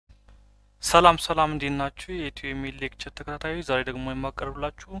ሰላም ሰላም እንዴት ናችሁ? የኢትዮ የሚል ሌክቸር ተከታታዮች ዛሬ ደግሞ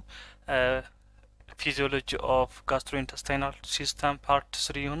የማቀርብላችሁ ፊዚዮሎጂ ኦፍ ጋስትሮኢንተስታይናል ሲስተም ፓርት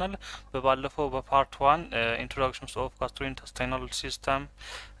 3 ይሆናል። በባለፈው በፓርት 1 ኢንትሮዳክሽንስ ኦፍ ጋስትሮኢንተስታይናል ሲስተም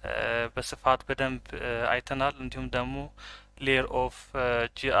በስፋት በደንብ አይተናል። እንዲሁም ደግሞ ሌየር ኦፍ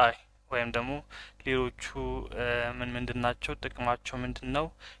ጂአይ ወይም ደግሞ ሌሎቹ ምን ምንድን ናቸው፣ ጥቅማቸው ምንድን ነው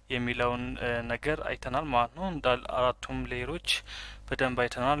የሚለውን ነገር አይተናል ማለት ነው። እንዳል አራቱም ሌየሮች በደንብ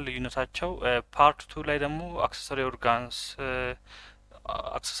አይተናል ልዩነታቸው። ፓርት 2 ላይ ደግሞ አክሰሰሪ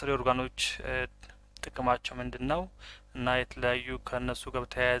ኦርጋኖች ጥቅማቸው ምንድን ነው እና የተለያዩ ከነሱ ጋር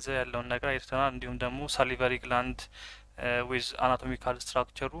በተያያዘ ያለውን ነገር አይተናል። እንዲሁም ደግሞ ሳሊቨሪ ግላንድ ዊዝ አናቶሚካል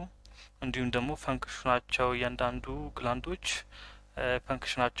ስትራክቸሩ እንዲሁም ደግሞ ፈንክሽናቸው እያንዳንዱ ግላንዶች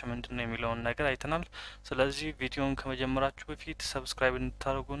ፈንክሽናቸው ምንድነው የሚለውን ነገር አይተናል። ስለዚህ ቪዲዮን ከመጀመራችሁ በፊት ሰብስክራይብ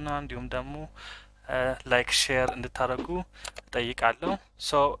እንድታደርጉና እንዲሁም ደግሞ ላይክ ሼር እንድታደርጉ ጠይቃለሁ።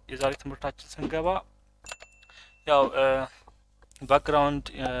 ሶ የዛሬ ትምህርታችን ስንገባ ያው ባክግራውንድ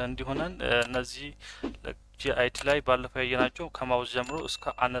እንዲሆነን እነዚህ ጂአይቲ ላይ ባለፈው ያየናቸው ከማውዝ ጀምሮ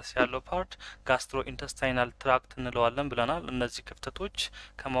እስከ አነስ ያለው ፓርት ጋስትሮ ኢንተስታይናል ትራክት እንለዋለን ብለናል። እነዚህ ክፍተቶች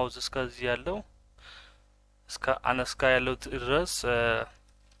ከማውዝ እስከዚህ ያለው እስከ አነስ ጋር ያለው ድረስ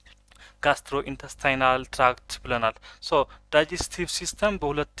ጋስትሮ ኢንተስታይናል ትራክት ብለናል። ሶ ዳይጀስቲቭ ሲስተም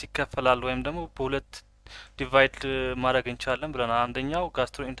በሁለት ይከፈላል ወይም ደግሞ በሁለት ዲቫይድ ማድረግ እንችላለን ብለናል። አንደኛው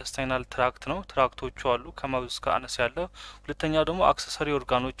ጋስትሮ ኢንተስታይናል ትራክት ነው፣ ትራክቶቹ አሉ ከማውዝ እስከ አነስ ያለው። ሁለተኛው ደግሞ አክሰሰሪ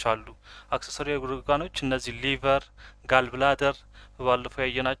ኦርጋኖች አሉ። አክሰሰሪ ኦርጋኖች እነዚህ ሊቨር፣ ጋል ብላደር ባለፈው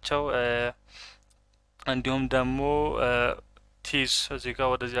ያየናቸው፣ እንዲሁም ደግሞ ቲዝ እዚህ ጋር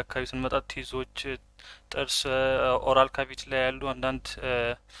ወደዚህ አካባቢ ስንመጣ ቲዞች፣ ጥርስ፣ ኦራል ካቪቲ ላይ ያሉ አንዳንድ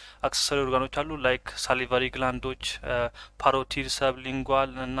አክሰሰሪ ኦርጋኖች አሉ ላይክ ሳሊቫሪ ግላንዶች፣ ፓሮቲድ፣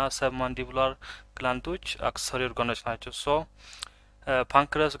 ሰብሊንጓል እና ሰብማንዲቡላር ግላንዶች አክሰሰሪ ኦርጋኖች ናቸው። ሶ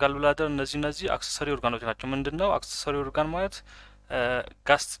ፓንክረስ፣ ጋልብላደር እነዚህ አክሰሰሪ ኦርጋኖች ናቸው። ምንድነው አክሰሰሪ ኦርጋን ማለት?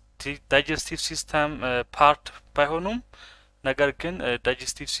 ዳይጀስቲቭ ሲስተም ፓርት ባይሆኑም ነገር ግን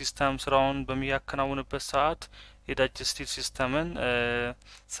ዳይጀስቲቭ ሲስተም ስራውን በሚያከናውንበት ሰዓት የዳይጀስቲቭ ሲስተምን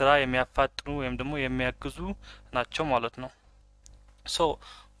ስራ የሚያፋጥኑ ወይም ደግሞ የሚያግዙ ናቸው ማለት ነው። ሶ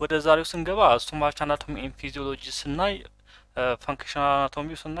ወደ ዛሬው ስንገባ ስቶማች አናቶሚ ኤንድ ፊዚዮሎጂ ስናይ ፋንክሽናል አናቶሚ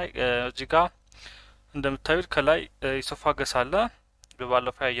ስናይ እዚህ ጋር እንደምታዩት ከላይ ኢሶፋገስ አለ።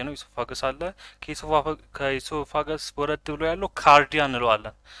 በባለፈው ያየነው ኢሶፋገስ አለ። ከኢሶፋገስ ወረድ ብሎ ያለው ካርዲያ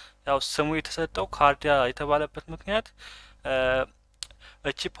እንለዋለን። ያው ስሙ የተሰጠው ካርዲያ የተባለበት ምክንያት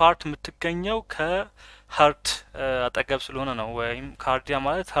እቺ ፓርት የምትገኘው ከሀርት አጠገብ ስለሆነ ነው። ወይም ካርዲያ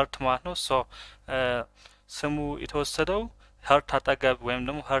ማለት ሀርት ማለት ነው። ሶ ስሙ የተወሰደው ሀርት አጠገብ ወይም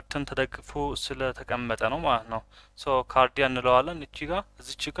ደግሞ ሀርትን ተደግፎ ስለተቀመጠ ነው ማለት ነው። ሶ ካርዲያ እንለዋለን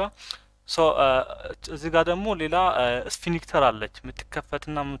እዚች ጋር። ሶ እዚህ ጋር ደግሞ ሌላ ስፊኒክተር አለች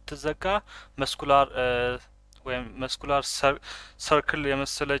የምትከፈትና የምትዘጋ መስኩላር ወይም መስኩላር ሰርክል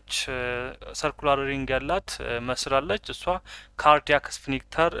የመሰለች ሰርኩላር ሪንግ ያላት መስላለች። እሷ ካርዲያክ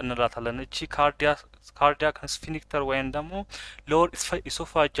ስፊኒክተር እንላታለን። እቺ ካርዲያክ ስፊኒክተር ወይም ደግሞ ሎወር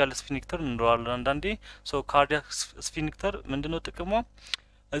ኢሶፋጃል ስፊኒክተር እንለዋለን አንዳንዴ። ሶ ካርዲያክ ስፊኒክተር ምንድነው ጥቅሟ?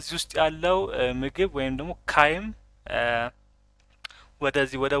 እዚህ ውስጥ ያለው ምግብ ወይም ደግሞ ካይም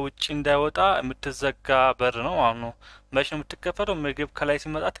ወደዚህ ወደ ውጭ እንዳይወጣ የምትዘጋ በር ነው ማለት ነው። መቼ ነው የምትከፈተው? ምግብ ከላይ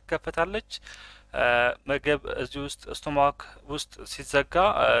ሲመጣ ትከፈታለች። ምግብ እዚህ ውስጥ ስቶማክ ውስጥ ሲዘጋ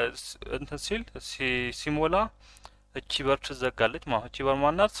እንትን ሲል ሲሞላ እቺ በር ትዘጋለች ማለት። እቺ በር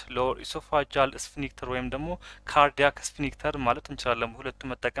ማናት? ሎወር ኢሶፋጃል ስፊኒክተር ወይም ደግሞ ካርዲያክ ስፊኒክተር ማለት እንችላለን። ሁለቱም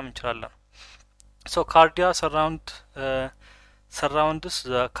መጠቀም እንችላለን። ሶ ካርዲያ ሰራውንድስ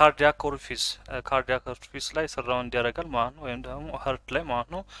ካርዲያክ ኦሪፊስ ላይ ሰራውንድ ያደርጋል ማለት ነው፣ ወይም ደግሞ ሀርት ላይ ማለት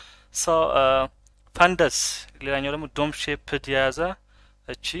ነው። ሶ ፈንደስ ሌላኛው ደግሞ ዶም ሼፕድ የያዘ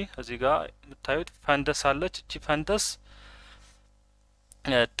እቺ እዚህ ጋር የምታዩት ፈንደስ አለች። እቺ ፈንደስ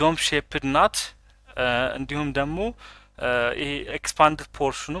ዶም ሼፕድ ናት። እንዲሁም ደግሞ ይሄ ኤክስፓንድድ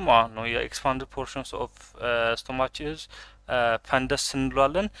ፖርሽኑ ማለት ነው። የኤክስፓንድድ ፖርሽንስ ኦፍ ስቶማችስ ፈንደስ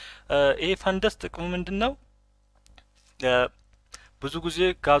እንለዋለን። ይሄ ፈንደስ ጥቅሙ ምንድነው? ብዙ ጊዜ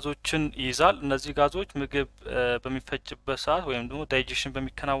ጋዞችን ይይዛል። እነዚህ ጋዞች ምግብ በሚፈጭበት ሰዓት ወይም ደግሞ ዳይጀሽን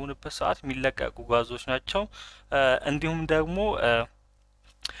በሚከናወንበት ሰዓት የሚለቀቁ ጋዞች ናቸው። እንዲሁም ደግሞ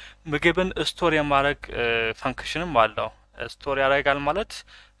ምግብን ስቶር የማድረግ ፈንክሽንም አለው። ስቶር ያደርጋል ማለት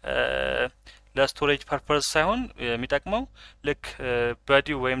ለስቶሬጅ ፐርፐዝ ሳይሆን የሚጠቅመው ልክ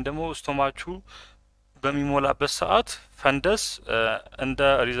በዲ ወይም ደግሞ ስቶማቹ በሚሞላበት ሰዓት ፈንደስ እንደ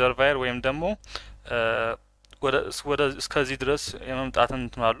ሪዘርቫየር ወይም ደግሞ ወደ እስከዚህ ድረስ የመምጣትን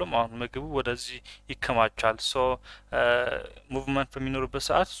እንትን አለው ማለት ምግቡ ወደዚህ ይከማቻል። ሶ ሙቭመንት በሚኖርበት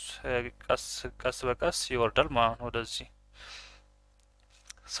ሰዓት ቀስ በቀስ ይወርዳል ማለት ነው ወደዚህ።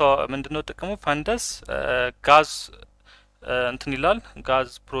 ሶ ምንድነው ጥቅሙ? ፈንደስ ጋዝ እንትን ይላል ጋዝ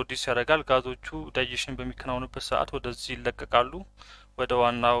ፕሮዲዩስ ያደርጋል። ጋዞቹ ዳይጀሽን በሚከናወንበት ሰዓት ወደዚህ ይለቀቃሉ ወደ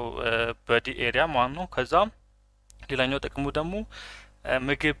ዋናው በዲ ኤሪያ ማለት ነው። ከዛ ሌላኛው ጥቅሙ ደግሞ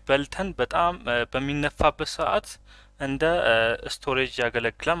ምግብ በልተን በጣም በሚነፋበት ሰዓት እንደ ስቶሬጅ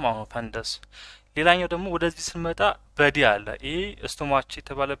ያገለግላል ማለት ነው ፈንደስ። ሌላኛው ደግሞ ወደዚህ ስንመጣ በዲ አለ። ይሄ ስቶማች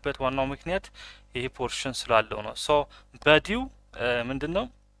የተባለበት ዋናው ምክንያት ይሄ ፖርሽን ስላለው ነው። ሶ በዲው ምንድነው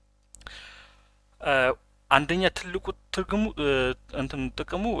አንደኛ ትልቁ ትርጉሙ እንትን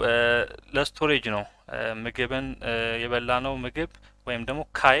ጥቅሙ ለስቶሬጅ ነው። ምግብን የበላነው ምግብ ወይም ደግሞ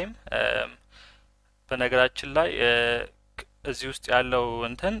ካይም በነገራችን ላይ እዚህ ውስጥ ያለው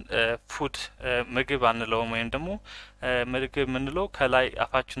እንትን ፉድ ምግብ አንለውም ወይም ደግሞ ምግብ ምንለው ከላይ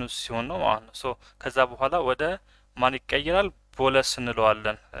አፋችን ውስጥ ሲሆን ነው ማለት ነው። ሶ ከዛ በኋላ ወደ ማን ይቀየራል? ቦለስ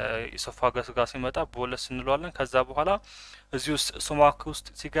እንለዋለን። ኢሶፋገስ ጋር ሲመጣ ቦለስ እንለዋለን። ከዛ በኋላ እዚህ ውስጥ ስቶማክ ውስጥ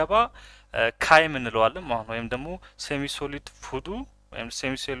ሲገባ ካይም እንለዋለን ማለት ነው። ወይም ደግሞ ሴሚ ሶሊድ ፉዱ ወይም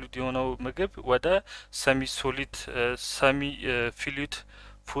ሴሚ ሶሊድ የሆነው ምግብ ወደ ሴሚ ሶሊድ ሴሚ ፊሉድ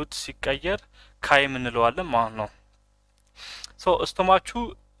ፉድ ሲቀየር ካይም እንለዋለን ማለት ነው። ሶ ስቶማቹ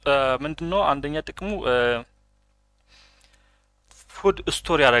ምንድነው አንደኛ ጥቅሙ ፉድ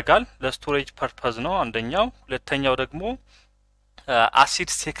ስቶር ያደርጋል። ለስቶሬጅ ፐርፐዝ ነው አንደኛው። ሁለተኛው ደግሞ አሲድ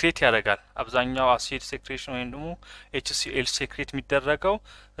ሴክሬት ያደርጋል። አብዛኛው አሲድ ሴክሬሽን ወይም ደግሞ ኤችሲኤል ሴክሬት የሚደረገው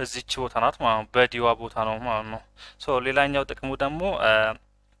እዚች ቦታ ናት ማለት ነው፣ በዲዋ ቦታ ነው ማለት ነው። ሶ ሌላኛው ጥቅሙ ደግሞ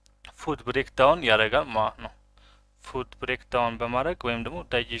ፉድ ብሬክ ዳውን ያደርጋል ማለት ነው። ፉድ ብሬክ ዳውን በማድረግ ወይም ደግሞ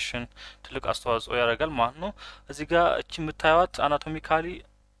ዳይጀሽን ትልቅ አስተዋጽኦ ያደርጋል ማለት ነው። እዚህ ጋር እቺ የምታዩት አናቶሚካሊ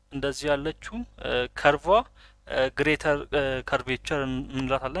እንደዚህ ያለችው ከርቫ ግሬተር ከርቬቸር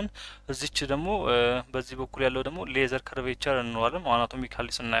እንላታለን። እዚች ደግሞ በዚህ በኩል ያለው ደግሞ ሌዘር ከርቬቸር እንለዋለን አናቶሚካሊ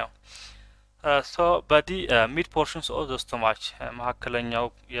ስናየው። ሶ ባዲ ሚድ ፖርሽንስ ኦፍ ዘ ስቶማች መካከለኛው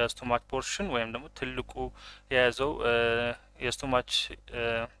የስቶማች ፖርሽን ወይም ደግሞ ትልቁ የያዘው የስቶማች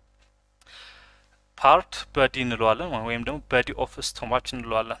ፓርት ባዲ እንለዋለን ወይም ደግሞ ባዲ ኦፍ ስቶማች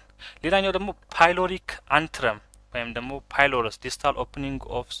እንለዋለን። ሌላኛው ደግሞ ፓይሎሪክ አንትረም ወይም ደግሞ ፓይሎረስ ዲስታል ኦፕኒንግ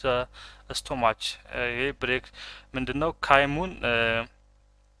ኦፍ ዘ ስቶማች። ይሄ ብሬክ ምንድነው ካይሙን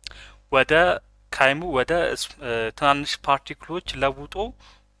ወደ ትናንሽ ፓርቲክሎች ለውጦ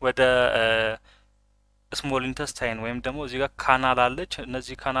ወደ ስሞል ኢንተስታይን ወይም ደግሞ እዚህ ጋር ካናል አለች።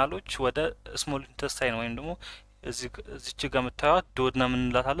 እነዚህ ካናሎች ወደ ስሞል ኢንተስታይን ወይም ደግሞ እዚች ጋር የምታዩት ዶድነም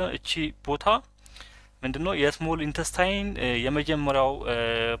እንላታለን። እቺ ቦታ ምንድነው የስሞል ኢንተስታይን የመጀመሪያው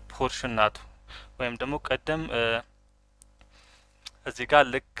ፖርሽን ናት። ወይም ደግሞ ቀደም እዚህ ጋር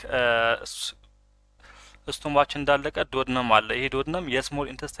ልክ ስቶማች እንዳለቀ ዶድነም አለ። ይሄ ዶድነም የስሞል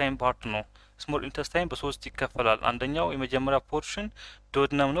ኢንተስታይን ፓርት ነው። ስሞል ኢንተስታይን በሶስት ይከፈላል። አንደኛው የመጀመሪያ ፖርሽን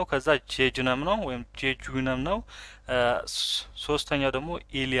ዶድነም ነው። ከዛ ጄጁነም ነው ወይም ጄጁነም ነው። ሶስተኛው ደግሞ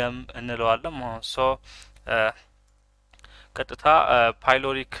ኢሊየም እንለዋለን ማለት ሶ ቀጥታ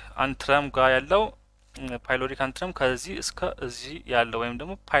ፓይሎሪክ አንትረም ጋር ያለው ፓይሎሪክ አንትረም ከዚህ እስከ እዚህ ያለው ወይም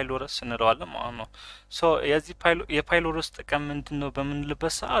ደግሞ ፓይሎረስ እንለዋለን ማለት ነው። ሶ የዚህ የፓይሎረስ ጥቅም ምንድነው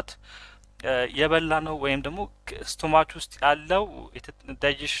በምንልበት ሰዓት የበላ ነው ወይም ደግሞ ስቶማች ውስጥ ያለው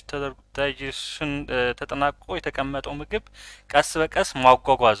ዳይጀሽን ተጠናቆ የተቀመጠው ምግብ ቀስ በቀስ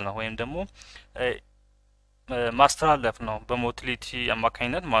ማጓጓዝ ነው ወይም ደግሞ ማስተላለፍ ነው በሞቲሊቲ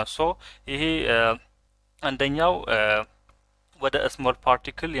አማካኝነት ማለት ሶ ይሄ አንደኛው ወደ ስሞል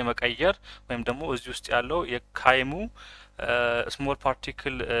ፓርቲክል የመቀየር ወይም ደግሞ እዚህ ውስጥ ያለው የካይሙ ስሞል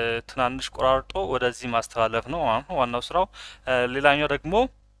ፓርቲክል ትናንሽ ቆራርጦ ወደዚህ ማስተላለፍ ነው ዋናው ስራው። ሌላኛው ደግሞ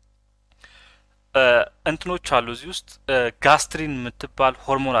እንትኖች አሉ እዚህ ውስጥ ጋስትሪን የምትባል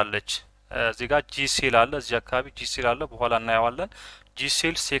ሆርሞን አለች። እዚህ ጋር ጂሴል አለ፣ እዚህ አካባቢ ጂሴል አለ፣ በኋላ እናየዋለን።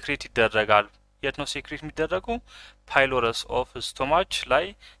 ጂሴል ሴክሬት ይደረጋል። የት ነው ሴክሬት የሚደረገው? ፓይሎረስ ኦፍ ስቶማች ላይ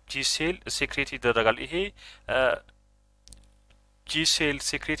ጂሴል ሴክሬት ይደረጋል። ይሄ ጂሴል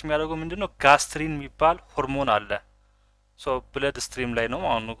ሴክሬት የሚያደርገው ምንድነው? ጋስትሪን የሚባል ሆርሞን አለ። ሶ ብለድ ስትሪም ላይ ነው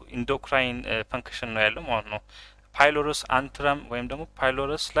ማለት ነው። ኢንዶክራይን ፈንክሽን ነው ያለው ማለት ነው። ፓይሎረስ አንትረም ወይም ደግሞ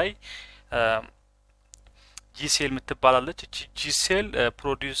ፓይሎረስ ላይ ጂሴል የምትባላለች። እቺ ጂሴል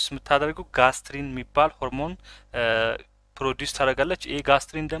ፕሮዲዩስ የምታደርገው ጋስትሪን የሚባል ሆርሞን ፕሮዲዩስ ታደርጋለች። ይሄ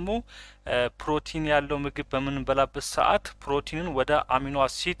ጋስትሪን ደግሞ ፕሮቲን ያለው ምግብ በምንበላበት ሰዓት ፕሮቲንን ወደ አሚኖ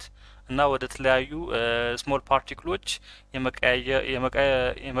አሲድ እና ወደ ተለያዩ ስሞል ፓርቲክሎች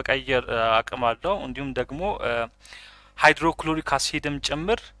የመቀየር አቅም አለው። እንዲሁም ደግሞ ሃይድሮክሎሪክ አሲድም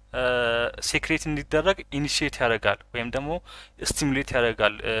ጭምር ሴክሬት እንዲደረግ ኢኒሺየት ያደርጋል ወይም ደግሞ ስቲሙሌት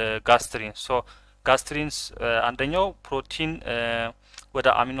ያደርጋል ጋስትሪን። ሶ ጋስትሪንስ አንደኛው ፕሮቲን ወደ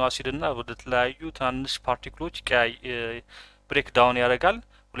አሚኖ አሲድ እና ወደ ተለያዩ ትናንሽ ፓርቲክሎች ብሬክ ዳውን ያደርጋል።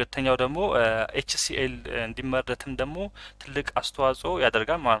 ሁለተኛው ደግሞ HCl እንዲመረትም ደግሞ ትልቅ አስተዋጽኦ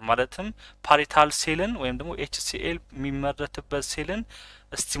ያደርጋል ማለትም ፓሪታል ሴልን ወይም ደግሞ HCl የሚመረትበት ሴልን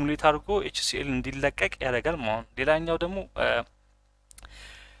ስቲሙሌት አድርጎ HCl እንዲለቀቅ ያደርጋል ማለት ነው። ሌላኛው ደግሞ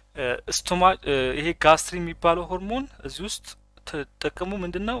ይሄ ጋስትሪ የሚባለው ሆርሞን እዚህ ውስጥ ጥቅሙ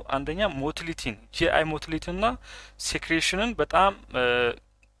ምንድነው? አንደኛ ሞቲሊቲን GI ሞቲሊቲና ሴክሬሽንን በጣም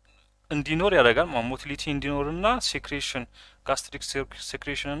እንዲኖር ያደርጋል ማለት ሞቲሊቲ እንዲኖርና ሴክሬሽን ጋስትሪክ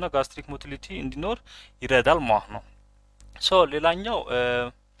ሴክሬሽን እና ጋስትሪክ ሞቲሊቲ እንዲኖር ይረዳል ማለት ነው። ሶ ሌላኛው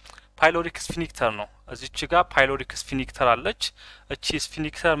ፓይሎሪክ ስፊንክተር ነው። እዚች ጋር ፓይሎሪክ ስፊንክተር አለች። እቺ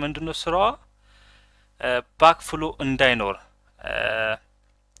ስፊንክተር ምንድነው ስራዋ? ባክ ፍሎ እንዳይኖር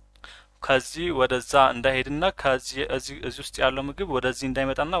ከዚህ ወደዛ እንዳይሄድና ከዚህ እዚህ ውስጥ ያለው ምግብ ወደዚህ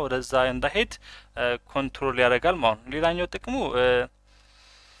እንዳይመጣና ወደዛ እንዳይሄድ ኮንትሮል ያደርጋል ማለት ነው። ሌላኛው ጥቅሙ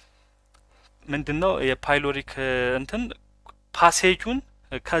ምንድነው? የፓይሎሪክ እንትን ፓሴጁን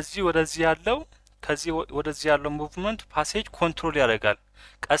ከዚህ ወደዚህ ያለው ሙቭመንት ፓሴጅ ኮንትሮል ያደርጋል።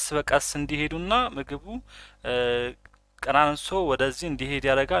 ቀስ በቀስ እንዲሄዱና ምግቡ ቀናንሶ ወደዚህ እንዲሄድ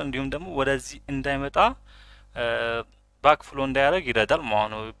ያደርጋል። እንዲሁም ደግሞ ወደዚህ እንዳይመጣ ባክ ፍሎ እንዳያደርግ ይረዳል ማለት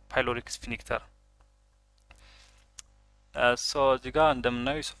ነው ፓይሎሪክ ስፊንክተር። ሶ እዚህ ጋር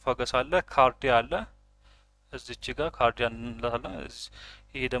እንደምናየው ኢሶፋገስ አለ፣ ካርዲያ አለ። እዚች ጋር ካርዲያ እንላለን።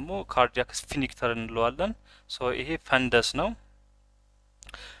 ይሄ ደግሞ ካርዲያክ ስፊንክተር እንለዋለን። ሶ ይሄ ፈንደስ ነው።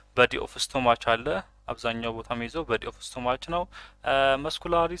 በዲ ኦፍ ስቶማች አለ። አብዛኛው ቦታ የሚይዘው በዲ ኦፍ ስቶማች ነው።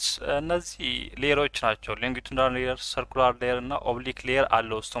 መስኩላሪስ እነዚህ ሌየሮች ናቸው። ሎንጊቱዲናል ሌየር፣ ሰርኩላር ሌየር እና ኦብሊክ ሌየር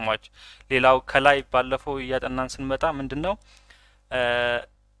አለው ስቶማች። ሌላው ከላይ ባለፈው እያጠናን ስንመጣ ምንድነው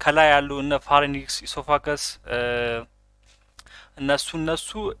ከላይ ያሉ እነ ፋሪንክስ፣ ኢሶፋገስ እነሱ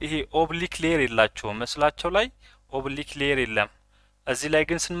ይሄ ኦብሊክ ሌየር የላቸውም። መስላቸው ላይ ኦብሊክ ሌየር የለም። እዚህ ላይ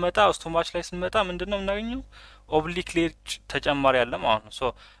ግን ስንመጣ ስቶማች ላይ ስንመጣ ምንድነው እናገኘው ኦብሊክ ሌየር ተጨማሪ አለ ማለት ነው።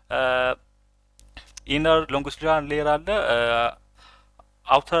 ሶ ኢነር ሎንጊቱዲናል ሌየር አለ፣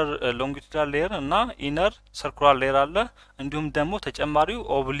 አውተር ሎንጊቱዲናል ሌየር እና ኢነር ሰርኩላር ሌየር አለ። እንዲሁም ደግሞ ተጨማሪው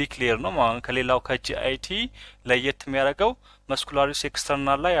ኦብሊክ ሌየር ነው ማለት ከሌላው ከጂአይቲ ለየት የሚያደርገው መስኩላሪስ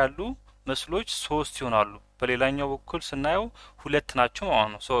ኤክስተርናል ላይ ያሉ መስሎች 3 ይሆናሉ። በሌላኛው በኩል ስናየው 2 ናቸው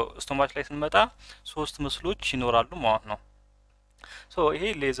ማለት ነው። ሶ ስቶማች ላይ ስንመጣ 3 መስሎች ይኖራሉ ማለት ነው። ሶ ይሄ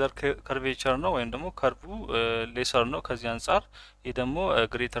ሌዘር ከርቬቸር ነው ወይም ደግሞ ከርቡ ሌሰር ነው ከዚህ አንጻር። ይሄ ደግሞ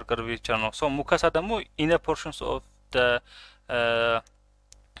ግሬተር ከርቬቸር ነው። ሶ ሙከሳ ደግሞ ኢነር ፖርሽንስ ኦፍ ደ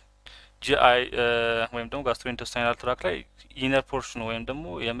ጂአይ ወይም ደግሞ ጋስትሮኢንተስታይናል ትራክ ላይ ኢነር ፖርሽን ወይም ደግሞ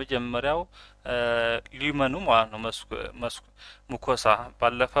የመጀመሪያው ሊመኑ ማለት ነው ሙኮሳ።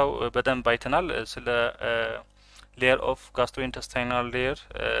 ባለፈው በደንብ አይተናል ስለ ሌየር ኦፍ ጋስትሮኢንተስታይናል ሌየር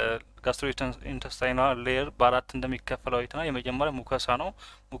ጋስትሮኢንተስታይናል ሌየር በአራት እንደሚከፈለው አይተናል። የመጀመሪያው ሙከሳ ነው።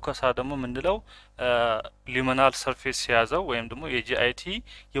 ሙከሳ ደግሞ ምንለው ሊመናል ሰርፌስ የያዘው ወይም ደግሞ የጂአይቲ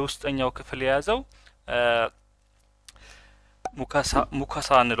የውስጠኛው ክፍል የያዘው ሙከሳ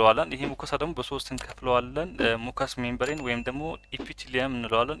እንለዋለን። ይሄ ሙከሳ ደግሞ በሶስት እንከፍለዋለን። ሙከስ ሜምብሬን ወይም ደግሞ ኢፒቴሊየም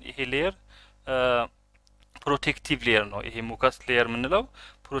እንለዋለን። ይሄ ሌየር ፕሮቴክቲቭ ሌየር ነው። ይሄ ሙከስ ሌየር ምንለው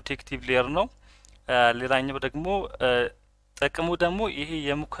ፕሮቴክቲቭ ሌየር ነው። ሌላኛው ደግሞ ጥቅሙ ደግሞ ይሄ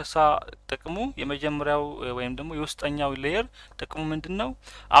የሙከሳ ጥቅሙ የመጀመሪያው ወይም ደግሞ የውስጠኛው ሌየር ጥቅሙ ምንድነው?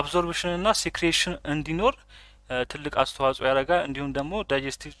 አብዞርፕሽን እና ሴክሬሽን እንዲኖር ትልቅ አስተዋጽኦ ያደርጋል። እንዲሁም ደግሞ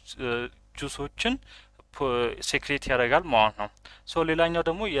ዳይጀስቲቭ ጁሶችን ሴክሬት ያደርጋል ማለት ነው። ሶ ሌላኛው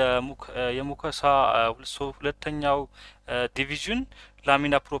ደግሞ የሙከሳ ሁለተኛው ዲቪዥን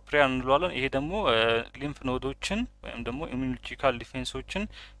ላሚና ፕሮፕሪያ እንለዋለን። ይሄ ደግሞ ሊምፍ ኖዶችን ወይም ደግሞ ኢሚዩኖሎጂካል ዲፌንሶችን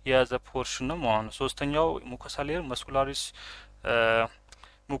የያዘ ፖርሽን ነው ማለት ነው። ሶስተኛው ሙከሳ ሌየር መስኩላሪስ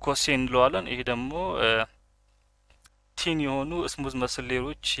ሙኮሴ እንለዋለን። ይሄ ደግሞ ቲን የሆኑ ስሙዝ መስል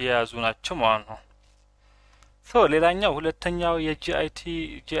ሌየሮች የያዙ ናቸው ማለት ነው። ሶ ሌላኛው ሁለተኛው የጂአይቲ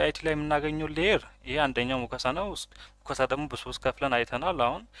ላይ የምናገኘው ሌየር ይሄ አንደኛው ሙከሳ ነው። ሙከሳ ደግሞ በሶስት ከፍለን አይተናል።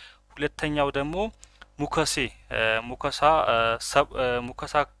 አሁን ሁለተኛው ደግሞ ሙከሴ ሙከሳ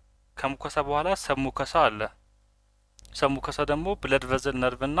ከሙከሳ በኋላ ሰብ ሙከሳ አለ። ሰብ ሙከሳ ደግሞ ብለድ ቨዝል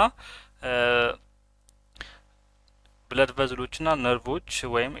ነርቭና ብለድ ቨዝሎችና ነርቮች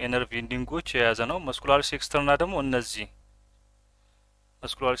ወይም የነርቭ ኢንዲንጎች የያዘ ነው። መስኩላሪስ ኤክስተርና ደግሞ እነዚህ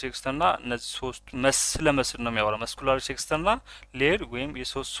መስኩላሪስ ኤክስተርና እነዚህ ሶስት መስል ነው የሚያወራው። መስኩላሪስ ኤክስተርና ሌየር ወይም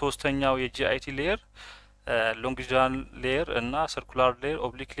የሶስተኛው የጂአይቲ ሌየር ሎንጊቱዲናል ሌየር እና ሰርኩላር ሌየር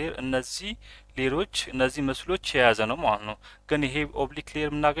ኦብሊክ ሌየር እነዚህ ሌየሮች እነዚህ መስሎች የያዘ ነው ማለት ነው። ግን ይሄ ኦብሊክ ሌየር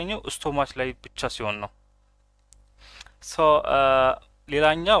የምናገኘው ስቶማች ላይ ብቻ ሲሆን ነው። ሶ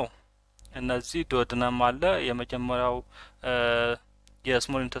ሌላኛው እነዚህ ዱኦደነም አለ። የመጀመሪያው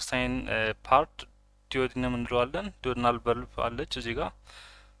የስሞል ኢንተስታይን ፓርት ዱኦደነም እንለዋለን። ዱኦደናል ቫልቭ አለች እዚህ ጋር።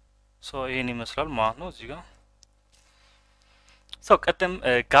 ሶ ይሄን ይመስላል ማለት ነው እዚህ ጋር። ሶ ቀደም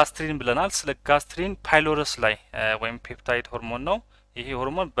ጋስትሪን ብለናል ስለ ጋስትሪን ፓይሎረስ ላይ ወይም ፔፕታይድ ሆርሞን ነው ይሄ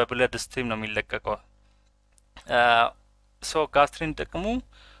ሆርሞን በብለድ ስትሪም ነው የሚለቀቀው ሶ ጋስትሪን ጥቅሙ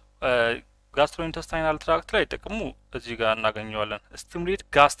gastrointestinal tract ላይ ጥቅሙ እዚህ ጋር እናገኘዋለን stimulate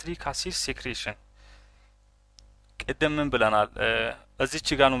gastric acid secretion ቀደም ምን ብለናል እዚች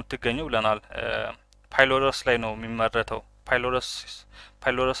ጋር ነው የምትገኘው ብለናል ፓይሎረስ ላይ ነው የሚመረተው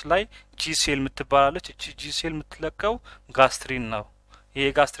ፓይሎረስ ላይ ጂ ሴል የምትባላለች እቺ ጂ ሴል የምትለቀው ጋስትሪን ነው ይሄ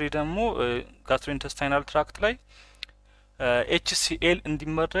ጋስትሪን ደግሞ gastrointestinal tract ላይ HCl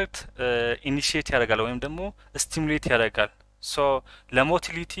እንዲመረት ኢኒሺየት ያደርጋል ወይም ደግሞ ስቲሙሌት ያደርጋል ሶ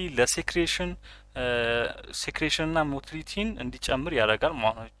ለሞቲሊቲ ለሴክሬሽን ሴክሬሽንና ሞቲሊቲን እንዲጨምር ያደርጋል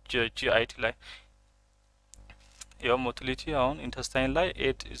ማለት ነው ጂአይቲ ላይ ያው ሞቲሊቲ አሁን ኢንተስታይን ላይ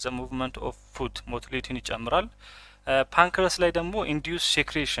ኤድ ዘ ሙቭመንት ኦፍ ፉድ ሞቲሊቲን ይጨምራል ፓንክረስ ላይ ደግሞ ኢንዲዩስ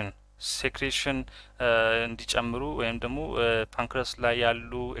ሴክሬሽን እንዲጨምሩ ወይም ደግሞ ፓንክረስ ላይ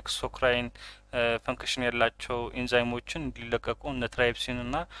ያሉ ኤክሶክራይን ፈንክሽን ያላቸው ኤንዛይሞችን እንዲለቀቁ እነ ትራይፕሲን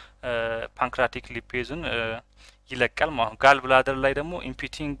እና ፓንክራቲክ ሊፔዝን ይለቃል ማለት ጋል ብላደር ላይ ደግሞ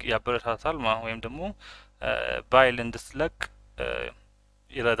ኢምፒቲንግ ያበረታታል ማለት ወይም ደግሞ ባይል እንድትለቅ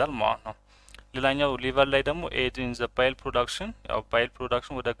ይረዳል ማለት ነው ሌላኛው ሊቨር ላይ ደግሞ ኤድ ኢን ዘ ባይል ፕሮዳክሽን ያው ባይል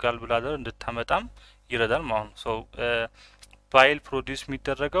ፕሮዳክሽን ወደ ጋል ብላደር እንድታመጣም ይረዳል ማለት ነው ሶ ባይል ፕሮዲዩስ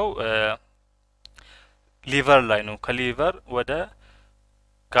የሚደረገው ሊቨር ላይ ነው ከሊቨር ወደ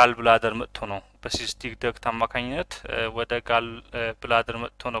ጋል ብላደር መጥቶ ነው በሲስቲክ ደክት አማካኝነት ወደ ጋል ብላደር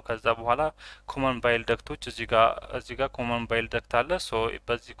መጥቶ ነው ከዛ በኋላ ኮመን ባይል ደክቶች እዚህ ጋር ኮመን ባይል ደክት አለ ሶ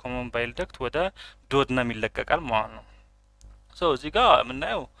በዚህ ኮመን ባይል ደክት ወደ ዶድነም ይለቀቃል ማለት ነው ሶ እዚህ ጋር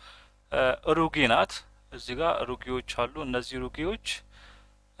የምናየው ሩጊ ናት እዚህ ጋር ሩጊዎች አሉ እነዚህ ሩጊዎች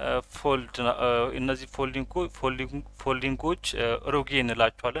ፎልድ እነዚህ ፎልዲንጎች ሩጊ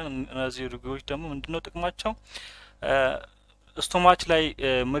እንላቸዋለን እነዚህ ሩጊዎች ደግሞ ምንድነው ጥቅማቸው ስቶማች ላይ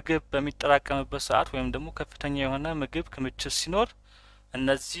ምግብ በሚጠራቀምበት ሰዓት ወይም ደግሞ ከፍተኛ የሆነ ምግብ ክምችት ሲኖር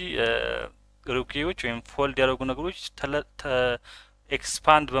እነዚህ ሩጊዎች ወይም ፎልድ ያደረጉ ነገሮች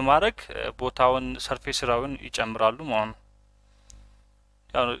ኤክስፓንድ በማድረግ ቦታውን ሰርፌስራውን ይጨምራሉ ማለት ነው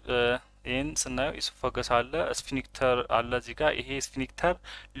ያው ይህን ስናየው ኢሶፋገስ አለ ስፊንክተር አለ እዚህ ጋር ይሄ ስፊንክተር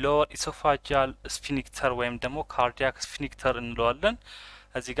ሎወር ኢሶፋጃል ስፊንክተር ወይም ደግሞ ካርዲያክ ስፊንክተር እንለዋለን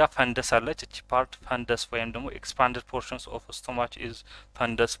እዚህ ጋር ፈንደስ አለች እቺ ፓርት ፈንደስ ወይም ደግሞ ኤክስፓንድድ ፖርሽንስ ኦፍ ስቶማች ኢዝ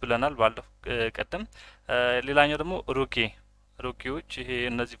ፈንደስ ብለናል ባለፈው ቀደም ሌላኛው ደግሞ ሩጌዎች ይሄ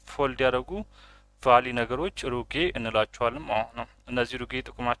እነዚህ ፎልድ ያደረጉ ቫሊ ነገሮች ሩጌ እንላቸዋለን ማለት ነው እነዚህ ሩጌ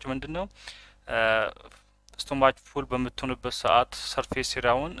ጥቅማቸው ምንድነው ስቶማች ፉል በምትሆንበት ሰዓት ሰርፌስ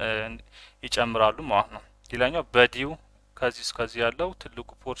ኤሪያውን ይጨምራሉ ማለት ነው ሌላኛው በዲው ከዚህ ያለው ትልቁ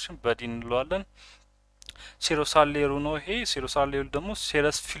ፖርሽን በዲ እንለዋለን ሴሮሳል ሌየሩ ነው ይሄ ሴሮሳል ሌየሩ ደግሞ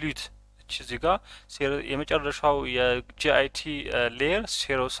ሴረስ ፍሉይድ እዚህ ጋር የመጨረሻው የጂአይቲ ሌየር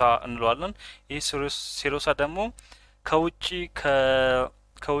ሴሮሳ እንለዋለን ይሄ ሴሮሳ ደግሞ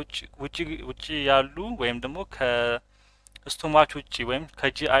ከውጪ ያሉ ወይም ደግሞ ከስቶማች ውጪ ወይም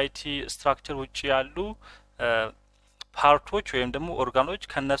ከጂአይቲ ስትራክቸር ውጪ ያሉ ፓርቶች ወይም ደግሞ ኦርጋኖች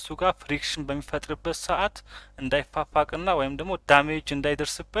ከነሱ ጋር ፍሪክሽን በሚፈጥርበት ሰዓት እንዳይፋፋቅና ወይም ደግሞ ዳሜጅ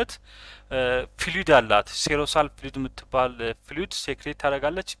እንዳይደርስበት ፍሉይድ አላት ሴሮሳል ፍሉይድ የምትባል ፍሉይድ ሴክሬት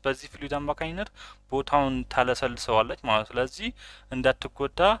ታደርጋለች በዚህ ፍሉይድ አማካኝነት ቦታውን ታለሰልሰዋለች ማለት ስለዚህ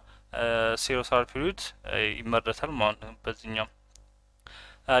እንዳትጎዳ ሴሮሳል ፍሉይድ ይመረታል ማለት ነው በዚህኛው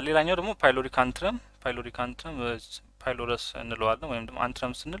ሌላኛው ደግሞ ፓይሎሪክ አንትረም ፓይሎረስ እንለዋለን ወይም ደግሞ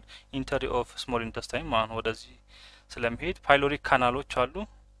አንትረም ስንል ኢንተሪ ኦፍ ስሞል ኢንተስታይን ማለት ወደዚህ ስለሚሄድ ፓይሎሪክ ካናሎች አሉ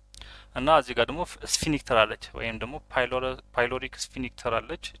እና እዚህ ጋር ደግሞ ስፊንክተር አለች ወይም ደግሞ ፓይሎሪክ ስፊንክተር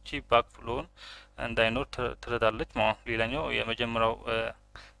አለች እቺ ባክ ፍሎን እንዳይኖር ትረዳለች ማለት ሌላኛው የመጀመሪያው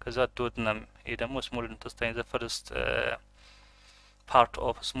ከዛ ዶድነም ይሄ ደግሞ ስሞል ኢንተስታይን ዘ ፈርስት ፓርት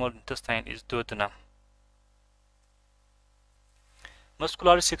ኦፍ ስሞል ኢንተስታይን ኢዝ ዶድነም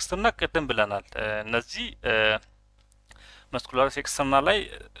መስኩላሪ ሴክስተርና ቀደም ብለናል እነዚህ መስኩላሪ ሴክስተርና ላይ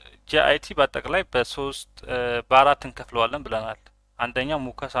ጂአይቲ በአጠቃላይ በአራት እንከፍለዋለን ብለናል አንደኛው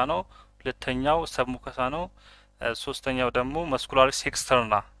ሙከሳ ነው ሁለተኛው ሰብ ሙከሳ ነው ሶስተኛው ደግሞ መስኩላሪ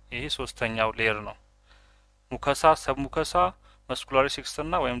ሴክስተርና ይሄ ሶስተኛው ሌየር ነው ሙከሳ ሰብ ሙከሳ መስኩላሪ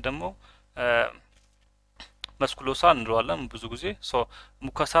ሴክስተርና ወይም ደግሞ መስኩሎሳ እንለዋለን ብዙ ጊዜ ሶ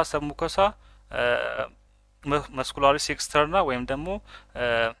ሙከሳ ሰብ ሙከሳ መስኩላሪ ሴክስተርና ወይም ደግሞ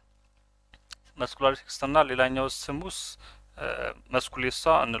መስኩላሪ ሴክስተርና ሌላኛው ስሙስ መስኩሌሳ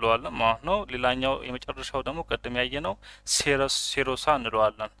እንለዋለን ማለት ነው ሌላኛው የመጨረሻው ደግሞ ቀደም ያየነው ሴሮሳ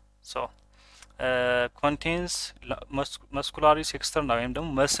እንለዋለን ሶ ኮንቴንስ መስኩላሪ ሴክስተርና ወይም ደግሞ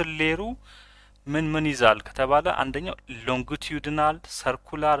መስል ሌሩ ምን ይዛል ከተባለ አንደኛው ሎንጊቲዩዲናል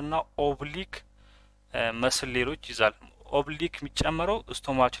ሰርኩላር እና ኦብሊክ መስል ሌሮች ይዛል ኦብሊክ የሚጨመረው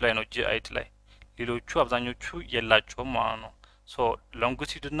ስቶማች ላይ ነው ጂአይት ላይ ሌሎቹ አብዛኞቹ የላቸውም ማለት ነው ሶ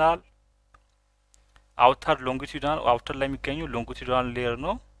ሎንጊቱዲናል አውተር ላይ የሚገኘው ሎንጊቱዲናል ሌየር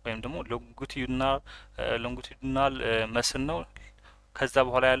ነው ወይም ደግሞ ሎንጊቱዲናል መስል ነው ከዛ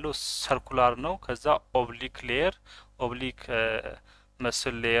በኋላ ያለው ሰርኩላር ነው ከዛ ኦብሊክ ሌየር ኦብሊክ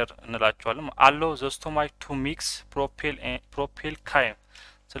መስል ሌየር እንላቸዋለን አለው ዘ ስቶማች ቱ ሚክስ ፕሮፔል ካይም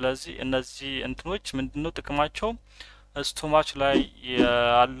ስለዚህ እነዚህ እንትኖች ምንድነው ጥቅማቸው ስቶማች ላይ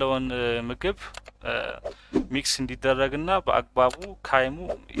ያለውን ምግብ ሚክስ እንዲደረግና በአግባቡ ካይሙ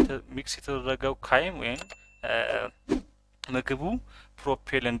ሚክስ የተደረገው ካይም ወይም ምግቡ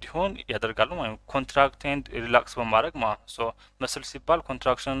ፕሮፔል እንዲሆን ያደርጋሉ ማለት ኮንትራክት ኤንድ ሪላክስ በማድረግ ማለት ሶ መስል ሲባል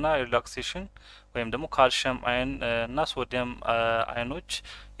ኮንትራክሽን እና ሪላክሴሽን ወይም ደግሞ ካልሲየም አየን እና ሶዲየም አየኖች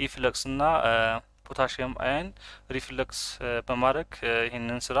ኢፍለክስ እና ፖታሲየም አየን ሪፍለክስ በማድረግ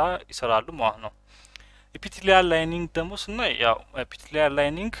ይሄንን ስራ ይሰራሉ ማለት ነው ኢፒቴሊያል ላይኒንግ ደግሞ ስናይ ያው ኢፒቴሊያል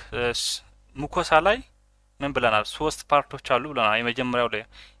ላይኒንግ ሙኮሳ ላይ ምን ብለናል ሶስት ፓርቶች አሉ ብለናል የመጀመሪያው ላይ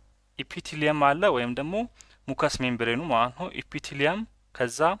ኢፒቴሊየም አለ ወይም ደግሞ ሙከስ ሜምብሬኑ ማለት ነው ኢፒቴሊየም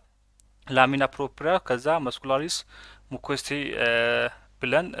ከዛ ላሚና ፕሮፕሪያ ከዛ መስኩላሪስ ሙኮስቲ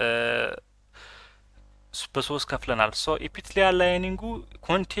ብለን በሶስት ከፍለናል ሶ ኢፒቴሊያል ላይኒንጉ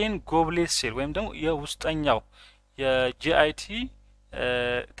ኮንቴን ጎብሌት ሴል ወይም ደግሞ የውስጠኛው የጂአይቲ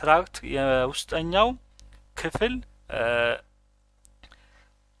ትራክት የውስጠኛው ክፍል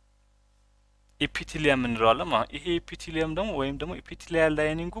ኢፒቴሊየም እንለዋለን ማለት ይሄ ኢፒቴሊየም ደግሞ ወይም ደግሞ ኢፒቴሊያል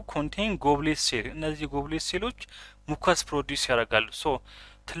ላይኒንጉ ኮንቴን ጎብሌት ሴል እነዚህ ጎብሌት ሴሎች ሙከስ ፕሮዲዩስ ያደርጋሉ ሶ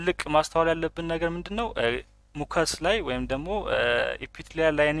ትልቅ ማስተዋል ያለብን ነገር ምንድነው ሙከስ ላይ ወይም ደግሞ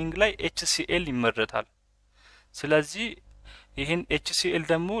ኢፒቴሊያል ላይኒንግ ላይ ኤችሲኤል ይመረታል ስለዚህ ይሄን ኤችሲኤል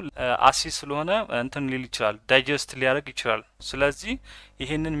ደግሞ አሲድ ስለሆነ እንትን ሊል ይችላል ዳይጀስት ሊያደርግ ይችላል ስለዚህ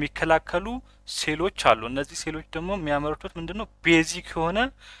ይሄንን የሚከላከሉ ሴሎች አሉ እነዚህ ሴሎች ደግሞ የሚያመርቱት ምንድነው ቤዚክ የሆነ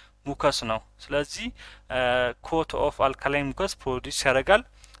ሙከስ ነው ስለዚህ ኮት ኦፍ አልካላይን ሙከስ ፕሮዲዩስ ያደርጋል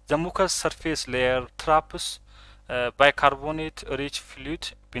ዘ ሙከስ ሰርፌስ ሌየር ትራፕስ ባይካርቦኔት ሪች ፍሉይድ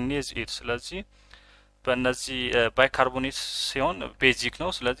ቢኔዝ ኢት ስለዚህ በእነዚህ ባይካርቦኔት ሲሆን ቤዚክ ነው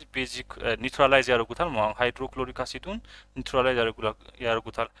ስለዚህ ቤዚክ ኒውትራላይዝ ያደርጉታል ማለት ሃይድሮክሎሪክ አሲዱን ኒውትራላይዝ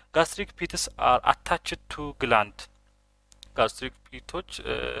ያደርጉታል ጋስትሪክ ፒትስ አር አታችድ ቱ ግላንድ ጋስትሪክ ፒቶች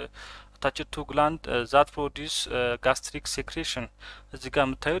attached to gland that produce gastric secretion እዚህ ጋር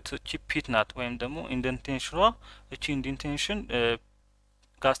የምታዩት እቺ ፒት ናት ወይም ደግሞ ኢንደንቴንሽኗ እቺ ኢንደንቴንሽን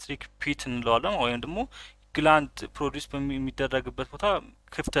ጋስትሪክ ፒት እንለዋለን ወይም ደግሞ ግላንድ ፕሮዲዩስ በሚደረግበት ቦታ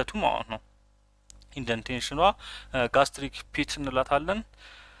ክፍተቱ ማለት ነው ኢንደንቴንሽኗ ጋስትሪክ ፒት እንላታለን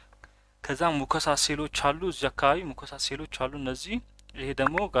ከዛ ሙከሳ ሴሎች አሉ እዚህ አካባቢ ሙከሳ ሴሎች አሉ እነዚህ ይሄ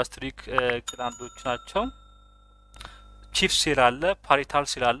ደግሞ ጋስትሪክ ግላንዶች ናቸው ቺፍ ሴል አለ ፓሪታል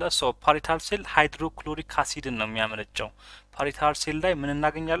ሴል አለ ሶ ፓሪታል ሴል ሃይድሮክሎሪክ አሲድን ነው የሚያመነጨው ፓሪታል ሴል ላይ ምን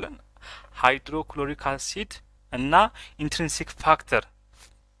እናገኛለን ሃይድሮክሎሪክ አሲድ እና ኢንትሪንሲክ ፋክተር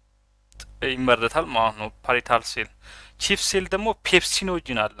ይመረታል ማለት ነው ፓሪታል ሴል ቺፍ ሴል ደግሞ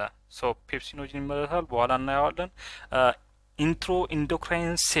ፔፕሲኖጂን አለ ሶ ፔፕሲኖጂን ይመረታል በኋላ እናያዋለን ኢንትሮ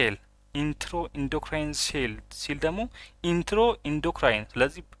ኢንዶክራይን ሴል ሲል ደግሞ ኢንትሮ ኢንዶክራይን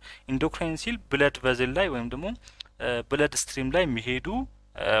ስለዚህ ኢንዶክራይን ሲል ብለድ ቨዝል ላይ ወይም ደግሞ ብለድ ስትሪም ላይ የሚሄዱ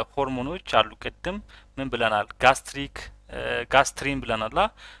ሆርሞኖች አሉ ቅድም ምን ብለናል ጋስትሪን ብለናል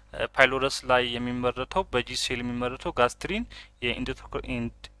ፓይሎረስ ላይ የሚመረተው በጂ ሴል የሚመረተው ጋስትሪን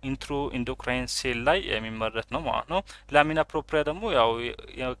የኢንትሮ ኢንዶክራይን ሴል ላይ የሚመረት ነው ማለት ነው ላሚና ፕሮፕሪያ ደግሞ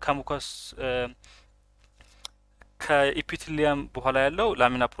ያው ከሙከስ ከኢፒቴሊየም በኋላ ያለው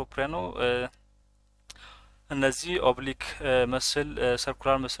ላሚና ፕሮፕሪያ ነው እነዚህ ኦብሊክ መስል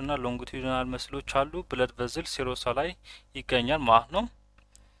ሰርኩላር መስልና ሎንጊቱዲናል መስሎች አሉ ብለድ ቨዝል ሴሮሳ ላይ ይገኛል ማለት ነው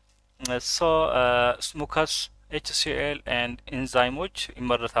ሶ ሙከስ HCl and ኢንዛይሞች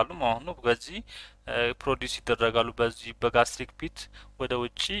ይመረታሉ ማለት ነው በዚህ ፕሮዲዩስ ይደረጋሉ በዚህ በጋስትሪክ ፒት ወደ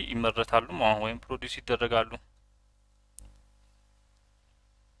ውጪ ይመረታሉ ማለት ወይም ፕሮዲዩስ ይደረጋሉ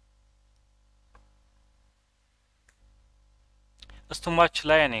stomach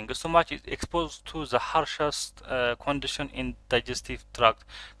lining stomach is exposed to the harshest condition in digestive tract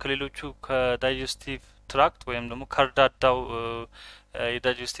ከሌሎቹ ከዳይጀስቲቭ ትራክት ወይም ደግሞ ከርዳዳው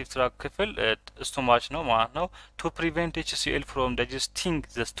የዳይጀስቲቭ ትራክት ክፍል ስቶማች ነው ማለት ነው to prevent HCl from digesting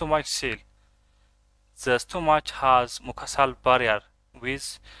the stomach cell the stomach has mucosal barrier with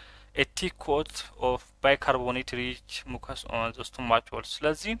a thick coat of bicarbonate rich mucus on the stomach wall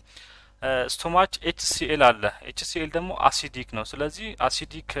ስለዚህ ስቶማች HCl አለ HCl ደግሞ አሲዲክ ነው ስለዚህ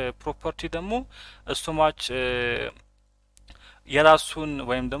አሲዲክ ፕሮፐርቲ ደግሞ ስቶማች የራሱን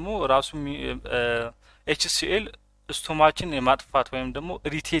ወይም ደግሞ ራሱ HCl ስቶማችን የማጥፋት ወይም ደግሞ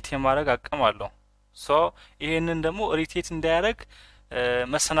ኢሪቴት የማድረግ አቅም አለው ሶ ይሄንን ደግሞ ሪቴት እንዳያደርግ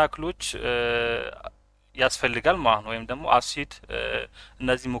መሰናክሎች ያስፈልጋል ማለት ነው። ወይም ደግሞ አሲድ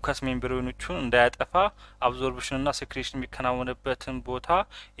እነዚህ ሙከስ ሜምብሬኖቹን እንዳያጠፋ አብዞርፕሽን እና ሴክሬሽን የሚከናወንበትን ቦታ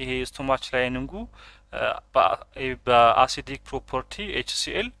ይሄ ስቶማች ላይኒንጉ በአሲዲክ ፕሮፐርቲ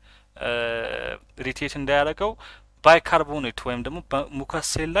HCl ሪቴት እንዳያደርገው ባይካርቦኔት ወይም ደግሞ ሙከስ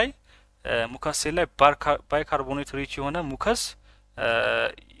ሴል ላይ ባይካርቦኔት ሪች የሆነ ሙከስ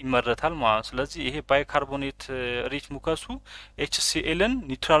ይመረታል ማለት ነው። ስለዚህ ይሄ ባይካርቦኔት ሪች ሙከሱ HClን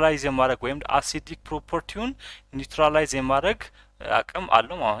ኒውትራላይዝ የማድረግ ወይም አሲዲክ ፕሮፐርቲውን ኒውትራላይዝ የማድረግ አቅም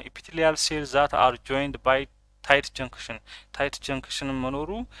አለው ማለት ነው። ኢፒቴሊያል ሴል ዛት አር ጆይንድ ባይ ታይት ጀንክሽን መኖሩ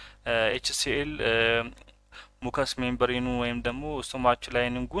HCl ሙከስ ሜምብሬኑ ወይም ደግሞ ስቶማች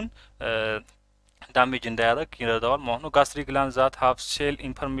ላይኒንጉን ዳሜጅ እንዳያደርግ ይረዳዋል ማለት ነው። ጋስትሪክ ግላንድ ዛት ሃቭ ሴል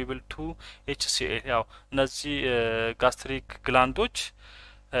ኢምፐርሚብል ቱ HCl ያው እነዚህ ጋስትሪክ ግላንዶች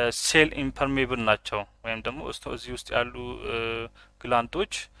ሴል ኢምፐርሚብል ናቸው ወይም ደግሞ እዚህ ውስጥ ያሉ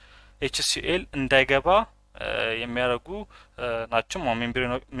ግላንዶች HCl እንዳይገባ የሚያደርጉ ናቸው ማለት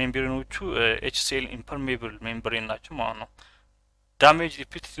ሜምብሬኖቹ HCl ኢምፐርሚብል ሜምብሬን ናቸው ማለት ነው። ዳሜጅ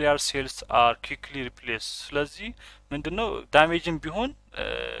ኢፒቴሊያል ሴልስ አር ኩዊክሊ ሪፕሌስ ስለዚህ ምንድነው ዳሜጅም ቢሆን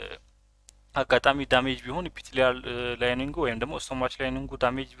አጋጣሚ ዳሜጅ ቢሆን ኢፒቴሊያል ላይኒንጉ ወይም ደግሞ ስቶማች ላይኒንጉ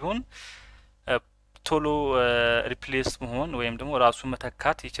ዳሜጅ ቢሆን ቶሎ ሪፕሌስ መሆን ወይም ደግሞ ራሱ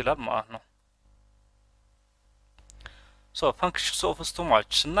መተካት ይችላል ማለት ነው። ሶ ፋንክሽንስ ኦፍ ስቶማች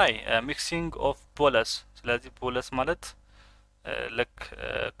ስናይ ሚክሲንግ ኦፍ ቦለስ ስለዚህ ቦለስ ማለት ልክ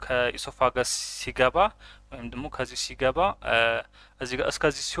ከኢሶፋገስ ሲገባ ወይም ደግሞ ከዚህ ሲገባ እዚህ ጋር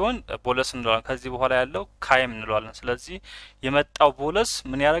እስከዚህ ሲሆን ቦለስ እንለዋለን። ከዚህ በኋላ ያለው ካይም እንለዋለን። ስለዚህ የመጣው ቦለስ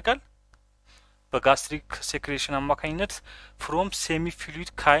ምን ያደርጋል? በጋስትሪክ ሴክሬሽን አማካኝነት ፍሮም ሴሚ ፍሉይድ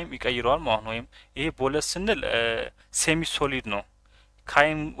ካይም ይቀይረዋል ማለት ነው። ወይም ይሄ ቦለስ ስንል ሴሚ ሶሊድ ነው።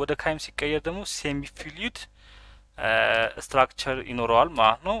 ካይም ወደ ካይም ሲቀየር ደግሞ ሴሚ ፍሉይድ ስትራክቸር ይኖረዋል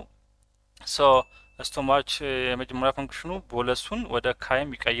ማለት ነው። ሶ ስቶማች የመጀመሪያ ፈንክሽኑ ቦለሱን ወደ ካይም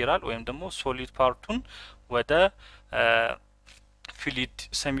ይቀይራል ወይም ደግሞ ሶሊድ ፓርቱን ወደ ፍሉይድ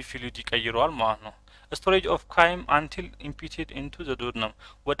ሴሚ ፍሉይድ ይቀይረዋል ማለት ነው። ስቶሬጅ ኦፍ ካይም አንቲል ኢምፒቴድ ኢንቱ ዘ ዶድነም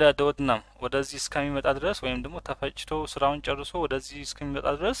ወደ ዶድነም ወደዚህ እስከሚመጣ ድረስ ወይም ደግሞ ተፈጭቶ ስራውን ጨርሶ ወደዚህ እስከሚመጣ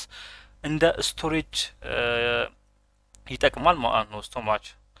ድረስ እንደ ስቶሬጅ ይጠቅማል ማለት ነው ስቶማች።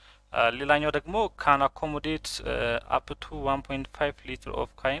 ሌላኛው ደግሞ ካን አኮሞዴት አፕ ቱ 1.5 ሊትር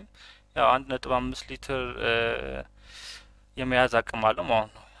ኦፍ ካይም ያው 1.5 ሊትር የመያዝ አቅም አለው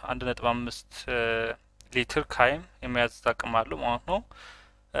ማለት ነው። 1.5 ሊትር ካይም የመያዝ አቅም አለው ማለት ነው።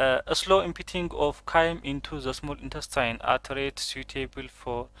 slow emptying of chyme into the small intestine at a rate suitable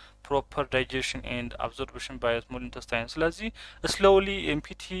for proper digestion and absorption by small intestine ስለዚህ slowly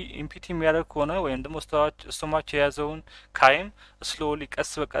empty የሚያደርግ ከሆነ ወይም ደግሞ ስቶማች የያዘውን ካይም slowly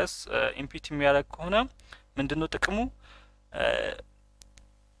ቀስ በቀስ empty የሚያደርግ ከሆነ ምንድነው ጥቅሙ?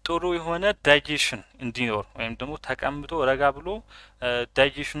 ጥሩ የሆነ ዳይጀሽን እንዲኖር ወይም ደግሞ ተቀምጦ ረጋ ብሎ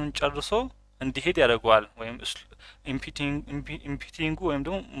ዳይጀሽኑን ጨርሶ እንዲሄድ ያደርገዋል። ወይም ኢምፒቲንጉ ወይም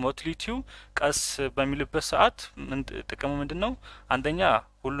ደግሞ ሞቲሊቲው ቀስ በሚልበት ሰዓት ጥቅሙ ምንድነው? አንደኛ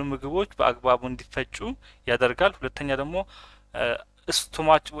ሁሉም ምግቦች በአግባቡ እንዲፈጩ ያደርጋል። ሁለተኛ ደግሞ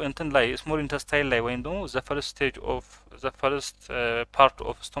ስቶማች እንትን ላይ ስሞል ኢንተስታይን ላይ ወይም ደግሞ ዘ ፈርስት ፓርት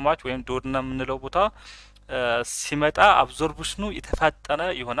ኦፍ ስቶማች ወይም ዶድና የምንለው ቦታ ሲመጣ አብዞርፕሽኑ የተፋጠነ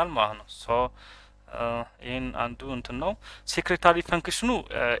ይሆናል ማለት ነው። ሶ ይህን አንዱ እንትን ነው። ሴክሬታሪ ፈንክሽኑ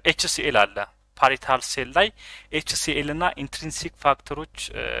HCl አለ ፓሪታል ሴል ላይ HCl እና ኢንትሪንሲክ ፋክተሮች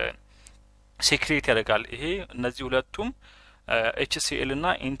ሴክሬት ያደርጋል። ይሄ እነዚህ ሁለቱም HCl እና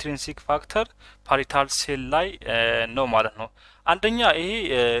ኢንትሪንሲክ ፋክተር ፓሪታል ሴል ላይ ነው ማለት ነው። አንደኛ ይሄ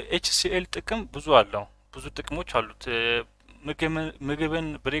HCl ጥቅም ብዙ አለው፣ ብዙ ጥቅሞች አሉት። ምግብን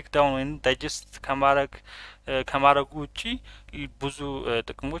ብሬክ ዳውን ወይም ዳይጀስት ከማረጉ ውጪ ብዙ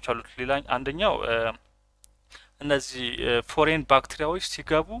ጥቅሞች አሉት። ሌላ አንደኛው እነዚህ ፎሬን ባክቴሪያዎች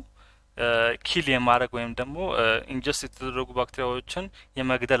ሲገቡ ኪል የማድረግ ወይም ደግሞ ኢንጀስት የተደረጉ ባክቴሪያዎችን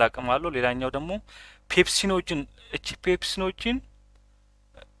የመግደል አቅም አለው። ሌላኛው ደግሞ ፔፕሲኖጅን ፔፕሲኖጅን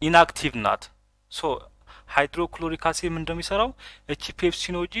ኢንአክቲቭ ናት። ሶ ሃይድሮክሎሪክ አሲድ ምን እንደሚሰራው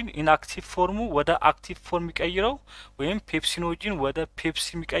ፔፕሲኖጂን ኢንአክቲቭ ፎርሙ ወደ አክቲቭ ፎርም የሚቀይረው ወይም ፔፕሲኖጂን ወደ ፔፕሲ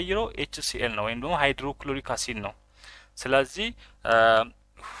የሚቀይረው HCl ነው ወይም ደግሞ ሃይድሮክሎሪክ አሲድ ነው። ስለዚህ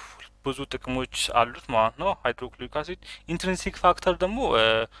ብዙ ጥቅሞች አሉት ማለት ነው ሃይድሮክሎሪክ አሲድ። ኢንትሪንሲክ ፋክተር ደግሞ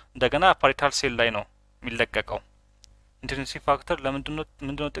እንደገና ፓሪታል ሴል ላይ ነው የሚለቀቀው። ኢንትሪንሲክ ፋክተር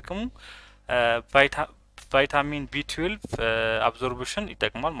ለምንድነው ጥቅሙ? ቫይታሚን B12 አብዞርፕሽን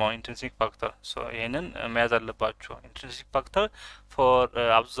ይጠቅማል ማለት ኢንትሪንሲክ ፋክተር ሶ ይሄንን መያዝ አለባችሁ ኢንትሪንሲክ ፋክተር ፎር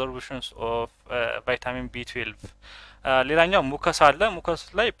አብዞርፕሽንስ ኦፍ ቫይታሚን B12 ሌላኛው ሙከስ አለ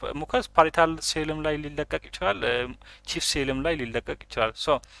ሙከስ ፓሪታል ሴልም ላይ ሊለቀቅ ይችላል ቺፍ ሴልም ላይ ሊለቀቅ ይችላል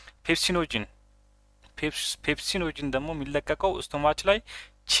ሶ ፔፕሲኖጂን ደግሞ የሚለቀቀው ስቶማች ላይ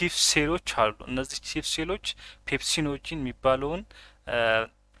ቺፍ ሴሎች አሉ እነዚህ ቺፍ ሴሎች ፔፕሲኖጂን የሚባለውን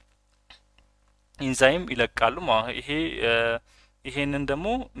ኢንዛይም ይለቃሉ ይሄንን ደግሞ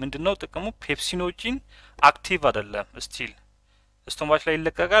ምንድነው ጥቅሙ ፔፕሲኖጂን አክቲቭ አይደለም ስቲል ስቶማች ላይ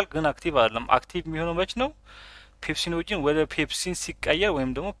ይለቀቃል ግን አክቲቭ አይደለም አክቲቭ የሚሆነው መች ነው ፔፕሲኖጂን ወደ ፔፕሲን ሲቀየር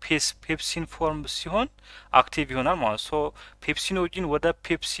ወይም ደግሞ ፔፕሲን ፎርም ሲሆን አክቲቭ ይሆናል ማለት ሶ ፔፕሲኖጂን ወደ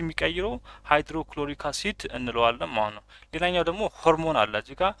ፔፕሲ የሚቀይረው ሃይድሮክሎሪክ አሲድ እንለዋለን ማለት ነው ሌላኛው ደግሞ ሆርሞን አለ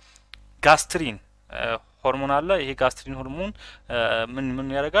እዚህ ጋር ጋስትሪን ሆርሞን አለ ይሄ ጋስትሪን ሆርሞን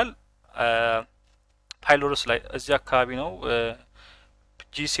ምን ያደርጋል ፓይሎረስ ላይ እዚህ አካባቢ ነው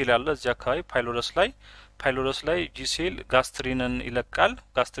ጂ ሴል አለ እዚህ አካባቢ ፓይሎረስ ላይ ጂ ሴል ጋስትሪንን ይለቃል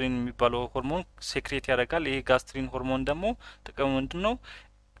ጋስትሪን የሚባለው ሆርሞን ሴክሬት ያደርጋል ይሄ ጋስትሪን ሆርሞን ደግሞ ጥቅሙ ምንድነው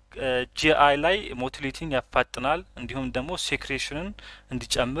ጂአይ ላይ ሞቲሊቲን ያፋጥናል እንዲሁም ደግሞ ሴክሬሽንን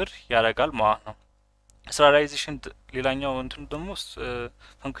እንዲጨምር ያደርጋል ማለት ነው ስተራላይዜሽን ሌላኛው እንትን ደግሞ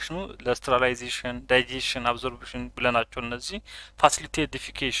ፈንክሽኑ ለስተራላይዜሽን ዳይጀሽን አብዞርፕሽን ብለናቸው እነዚህ ፋሲሊቴት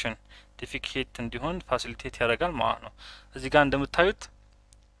ዲፊኬት እንዲሆን ፋሲሊቴት ያደርጋል ማለት ነው እዚህ ጋር እንደምታዩት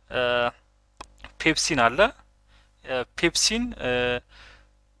ፔፕሲን አለ ፔፕሲን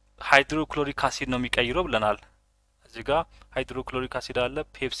ሃይድሮክሎሪክ አሲድ ነው የሚቀይረው ብለናል እዚህ ጋር ሃይድሮክሎሪክ አሲድ አለ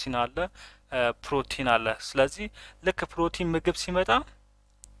ፔፕሲን አለ ፕሮቲን አለ ስለዚህ ልክ ፕሮቲን ምግብ ሲመጣ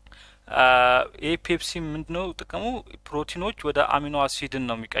ፔፕሲን ምንድነው ጥቅሙ ፕሮቲኖች ወደ አሚኖ አሲድን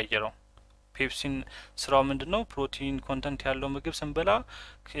ነው የሚቀይረው ፔፕሲን ስራው ምንድነው ፕሮቲን ኮንተንት ያለው ምግብ ስንበላ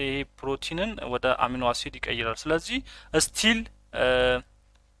ፕሮቲንን ወደ አሚኖ አሲድ ይቀይራል ስለዚህ ስቲል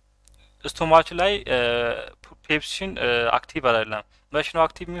ስቶማች ላይ ፔፕሲን አክቲቭ አይደለም መች ነው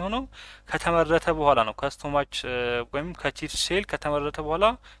አክቲቭ የሚሆነው ከተመረተ በኋላ ነው ከስቶማች ወይም ከቺፍ ሴል ከተመረተ በኋላ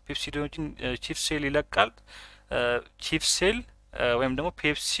ፔፕሲኖጂን ቺፍ ሴል ይለቃል ቺፍ ሴል ወይም ደግሞ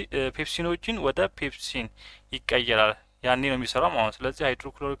ፔፕሲኖጂን ወደ ፔፕሲን ይቀየራል ያኔ ነው የሚሰራው ማለት ስለዚህ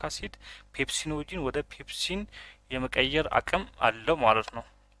ሃይድሮክሎሪክ አሲድ ፔፕሲኖጂን ወደ ፔፕሲን የመቀየር አቅም አለው ማለት ነው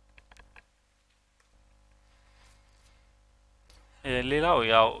ሌላው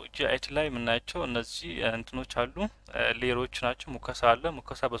ያው ጂአይቲ ላይ የምናያቸው እነዚህ እንትኖች አሉ ሌየሮች ናቸው ሙከሳ አለ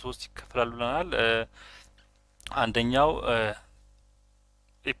ሙከሳ በሶስት ይከፈላሉ ብለናል አንደኛው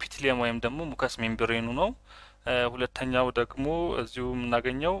ኤፒቴሊየም ወይም ደግሞ ሙከስ ሜምብሬኑ ነው ሁለተኛው ደግሞ እዚሁ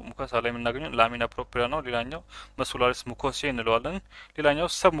የምናገኘው ሙከሳ ላይ የምናገኘው ላሚና ፕሮፕሪያ ነው ሌላኛው መስኩላሪስ ሙኮሴ እንለዋለን ሌላኛው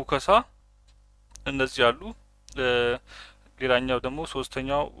ሰብ ሙከሳ እነዚህ አሉ ሌላኛው ደግሞ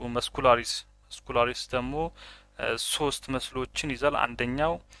ሶስተኛው መስኩላሪስ ደግሞ ሶስት መስሎችን ይዛል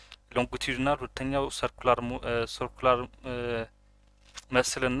አንደኛው ሎንጊቱዲናል ሁለተኛው ሰርኩላር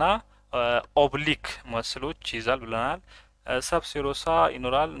መስልና ኦብሊክ መስሎች ይዛል ብለናል ሰብ ሴሮሳ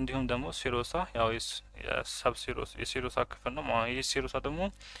ይኖራል እንዲሁም ደግሞ ሴሮሳ ያው ሰብ ሴሮሳ የሴሮሳ ክፍል ነው ማለት ይሄ ሴሮሳ ደግሞ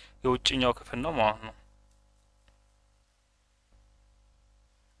የውጭኛው ክፍል ነው ማለት ነው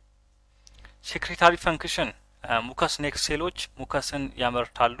ሴክሬታሪ ፈንክሽን ሙከስ ኔክስ ሴሎች ሙከስን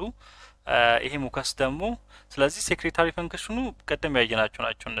ያመርታሉ ይሄ ሙከስ ደግሞ ስለዚህ ሴክሬታሪ ፈንክሽኑ ቀደም ያየናቸው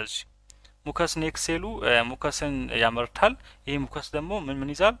ናቸው እነዚህ ሙከስ ኔክስ ሴሉ ሙከስን ያመርታል ይሄ ሙከስ ደግሞ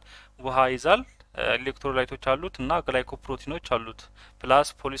ምን ይዛል ውሃ ይዛል ኤሌክትሮላይቶች አሉት እና ግላይኮፕሮቲኖች አሉት ፕላስ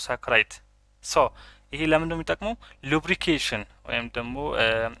ፖሊሳካራይድ ሶ ይሄ ለምን የሚጠቅመው ሉብሪኬሽን ወይም ደግሞ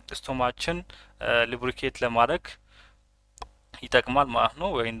ስቶማችን ሉብሪኬት ለማድረግ ይጠቅማል ማለት ነው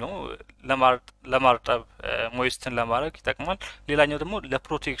ወይም ደግሞ ለማርጠብ ሞይስትን ለማድረግ ይጠቅማል ሌላኛው ደግሞ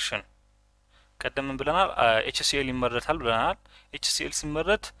ለፕሮቴክሽን ቀደም ብለናል ኤችሲኤል ይመረታል ብለናል ኤችሲኤል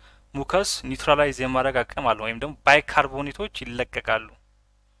ሲመረት ሙከስ ኒውትራላይዝ የማድረግ አቅም አለው ወይም ደግሞ ባይካርቦኔቶች ይለቀቃሉ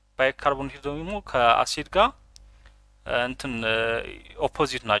ባይካርቦኔት ደግሞ ከአሲድ ጋር እንትን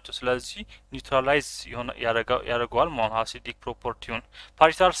ኦፖዚት ናቸው ስለዚህ ኒውትራላይዝ ያደርገዋል ማለት አሲዲክ ፕሮፐርቲውን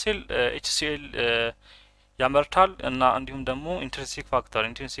ፓሪታል ሴል ኤችሲኤል ያመርታል እና እንዲሁም ደግሞ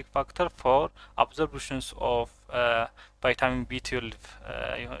ኢንትሪንሲክ ፋክተር ፎር አብዞርፕሽንስ ኦፍ ቫይታሚን B12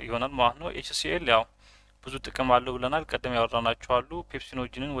 ይሆናል ማለት ነው ኤችሲኤል ያው ብዙ ጥቅም አለው ብለናል ቀደም ያወራናቸው አሉ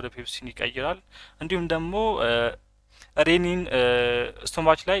ፔፕሲኖጂንን ወደ ፔፕሲን ይቀይራል እንዲሁም ደግሞ ሬኒን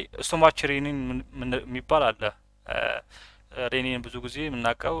ስቶማች ሬኒን የሚባል አለ ሬኒን ብዙ ጊዜ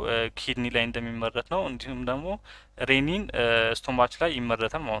የምናውቀው ኪድኒ ላይ እንደሚመረት ነው እንዲሁም ደግሞ ሬኒን ስቶማች ላይ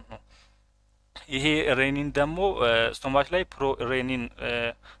ይመረታል ማለት ነው ይሄ ሬኒን ደግሞ ስቶማች ላይ ፕሮ ሬኒን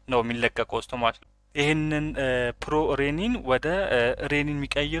ነው የሚለቀቀው ስቶማች ይሄንን ፕሮ ሬኒን ወደ ሬኒን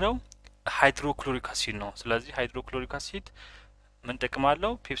የሚቀይረው ሃይድሮክሎሪክ አሲድ ነው ስለዚህ ሃይድሮክሎሪክ አሲድ ምን ጥቅም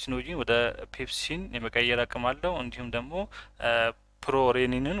አለው ፔፕሲኖጂን ወደ ፔፕሲን የመቀየር አቅም አለው እንዲሁም ደግሞ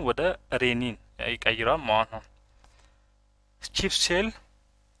ፕሮሬኒንን ወደ ሬኒን ይቀይራል ማለት ነው ቺፍ ሴል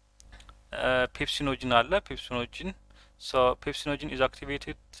ፔፕሲኖጂን አለ ፔፕሲኖጂን so pepsinogen is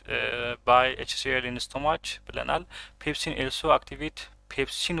activated by HCl in stomach ብለናል ፔፕሲን also activate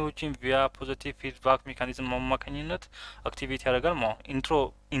ፔፕሲኖጂን via positive feedback mechanism አማካኝነት አክቲቬት ያደርጋል ማለት ኢንትሮ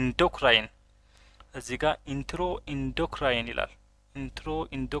ኢንዶክራይን እዚህ ጋር ኢንትሮ ኢንዶክራይን ይላል ኢንትሮ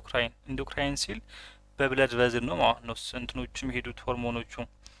ኢንዶክራይን ሲል በብለድ ቬዝል ነው ማለት ነው እንትኖቹ የሚሄዱት ሆርሞኖቹ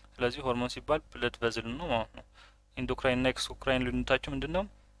ስለዚህ ሆርሞን ሲባል ብለድ ቬዝል ነው ማለት ነው ኢንዶክራይን እና ኤክሶክራይን ልዩነታቸው ምንድነው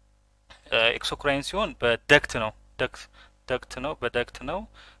ኤክሶክራይን ሲሆን በደክት ነው ደክት ነው በደክት ነው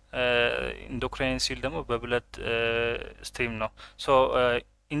ኢንዶክራይን ሲል ደግሞ በብለድ ስትሪም ነው ሶ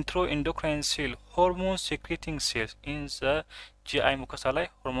ኢንትሮ ኢንዶክራይን ሴል ሆርሞን ሴክሬቲንግ ሴልስ ኢን ዘ ጂአይ ሙከሳ ላይ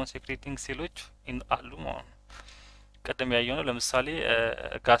ሆርሞን ሴክሬቲንግ ሴሎች አሉ ማለት ነው ቀደም ያየው ነው ለምሳሌ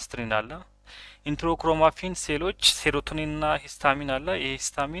ጋስትሪን አለ ኢንትሮክሮማፊን ሴሎች ሴሮቶኒን እና ሂስታሚን አለ ይሄ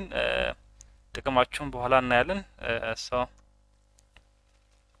ሂስታሚን ጥቅማቸውን በኋላ እናያለን ሶ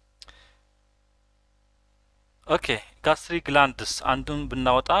ኦኬ ጋስትሪክ ግላንድስ አንዱን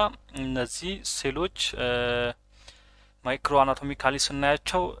ብናወጣ እነዚህ ሴሎች ማይክሮ አናቶሚካሊ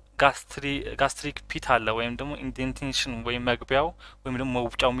ስናያቸው ጋስትሪክ ፒት አለ ወይም ደግሞ ኢንዴንቴሽን ወይም መግቢያው ወይም ደግሞ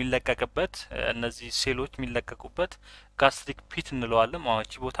መውጫው የሚለቀቅበት እነዚህ ሴሎች የሚለቀቁበት ጋስትሪክ ፒት እንለዋለን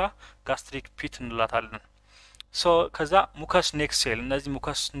ማለት ቦታ ጋስትሪክ ፒት እንላታለን ሶ ከዛ ሙከስ ኔክ ሴል እነዚህ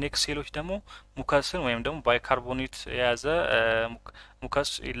ሙከስ ኔክ ሴሎች ደግሞ ሙከስን ወይም ደግሞ ባይካርቦኔት የያዘ ሙከስ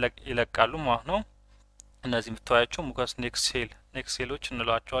ይለቃሉ ማለት ነው እነዚህ የምታዩቸው ሙከስ ኔክ ሴሎች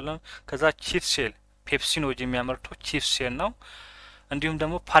እንላቸዋለን ከዛ ቺፍ ሴል ፔፕሲኖጅ የሚያመርተው ቺፍ ሴል ነው እንዲሁም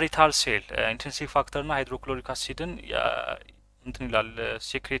ደግሞ ፓሪታል ሴል ኢንቴንሲቭ ፋክተርና ሃይድሮክሎሪክ አሲድን እንትን ይላል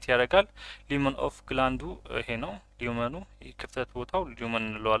ሴክሬት ያደርጋል ሊመን ኦፍ ግላንዱ ይሄ ነው ሊመኑ ክፍተት ቦታው ሊመን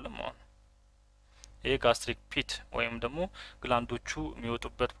እንለዋለን ማለት ነው ይሄ ጋስትሪክ ፒት ወይም ደግሞ ግላንዶቹ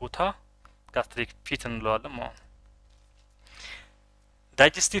የሚወጡበት ቦታ ጋስትሪክ ፒት እንለዋለን ማለት ነው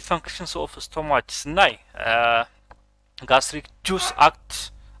digestive functions of stomach snai gastric juice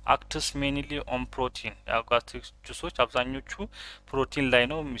acts mainly on protein gastric juiceዎች አብዛኞቹ ፕሮቲን ላይ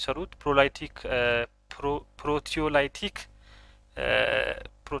ነው የሚሰሩት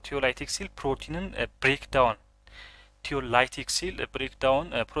proteolytic ሲል ፕሮቲንን break down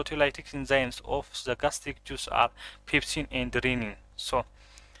proteolytic enzymes of the gastric juice are pepsin and renin so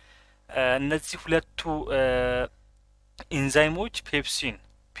እነዚህ ሁለቱ ኢንዛይሞች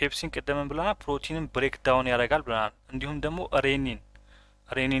ፔፕሲን ቀደም ብለና ፕሮቲንን ብሬክ ዳውን ያደርጋል ብለናል እንዲሁም ደግሞ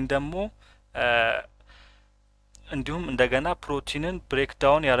ሬኒን ደግሞ እንዲሁም እንደገና ፕሮቲንን ብሬክ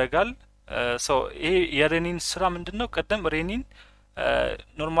ዳውን ያደርጋል ሶ ይሄ የሬኒን ስራ ምንድነው ቀደም ሬኒን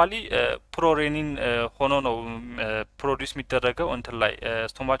ኖርማሊ ፕሮሬኒን ሆኖ ነው ፕሮዲዩስ የሚደረገው እንትን ላይ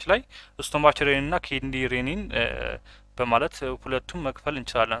ስቶማች ሬኒን እና ኪድኒ ሬኒን በማለት ሁለቱም መክፈል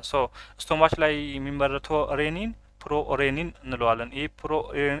እንችላለን ሶ ስቶማች ላይ የሚመረተው ሬኒን ፕሮሬኒን እንለዋለን ይሄ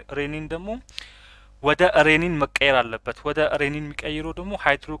ፕሮሬኒን ደግሞ ወደ ሬኒን መቀየር አለበት ወደ ሬኒን የሚቀይረው ደግሞ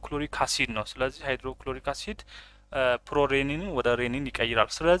ሃይድሮክሎሪክ አሲድ ነው ስለዚህ ሃይድሮክሎሪክ አሲድ ፕሮሬኒንን ወደ ሬኒን ይቀይራል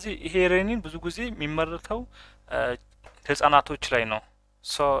ስለዚህ ይሄ ሬኒን ብዙ ጊዜ የሚመረተው ህፃናቶች ላይ ነው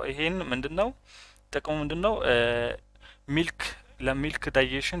ሶ ይሄን ምንድነው ጥቅሙ ምንድነው ለሚልክ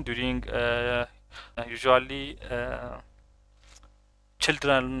ዳይጀሽን ዱሪንግ usually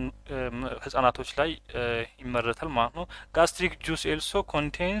children ህፃናቶች ላይ ይመረታል ማለት ነው gastric juice also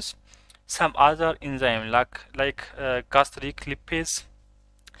contains some other enzyme like gastric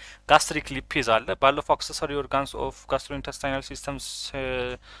lipase አለ ባለፈው accessory organs of gastrointestinal systems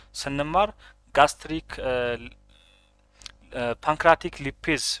ስንማር gastric pancreatic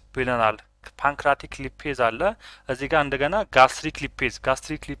lipase ብለናል pancreatic lipase አለ እዚህ ጋር እንደገና gastric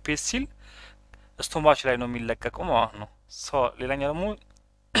lipase ሲል ስቶማች ላይ ነው የሚለቀቀው ማለት ነው ሶ ሌላኛው ደግሞ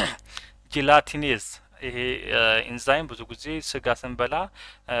ጄላቲኔዝ ይሄ ኢንዛይም ብዙ ጊዜ ስጋ ስንበላ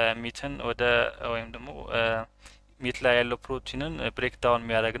ሚትን ወደ ወይም ደግሞ ሚት ላይ ያለው ፕሮቲንን ብሬክ ዳውን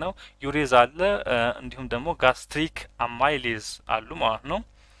የሚያደርግ ነው ዩሬዝ አለ እንዲሁም ደግሞ ጋስትሪክ አማይሌዝ አሉ ማለት ነው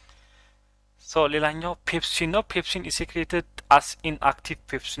ሶ ሌላኛው ፔፕሲን ነው ፔፕሲን is secreted as inactive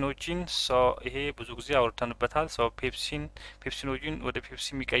pepsinogen ሶ ይሄ ብዙ ጊዜ አውርተንበታል ሶ ፔፕሲኖጂን ወደ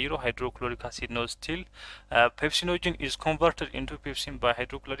ፔፕሲን የሚቀይረው ሃይድሮክሎሪክ አሲድ ነው ስቲል ፔፕሲኖጂን is converted into pepsin by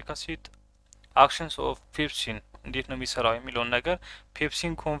hydrochloric acid actions of pepsin እንዴት ነው የሚሰራው የሚለው ነገር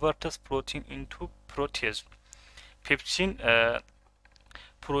ፔፕሲን converts protein into protease ፔፕሲን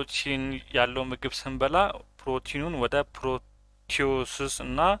ፕሮቲን ያለው ምግብ ስንበላ ፕሮቲኑን ወደ ቲዮስስ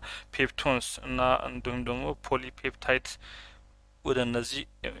እና ፔፕቶንስ እና እንዲሁም ደግሞ ፖሊፔፕታይድ ወደ እነዚህ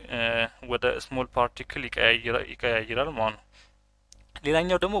ወደ ስሞል ፓርቲክል ይቀያይራል ማለት ነው።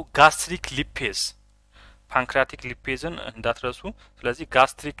 ሌላኛው ደግሞ ጋስትሪክ ሊፔዝ ፓንክሪያቲክ ሊፔዝን እንዳትረሱ። ስለዚህ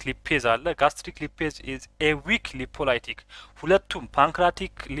ጋስትሪክ ሊፔዝ አለ። ጋስትሪክ ሊፔዝ ኢዝ ኤ ዊክ ሊፖላይቲክ። ሁለቱም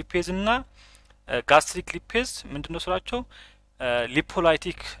ፓንክሪያቲክ ሊፔዝ እና ጋስትሪክ ሊፔዝ ምንድነው ስራቸው?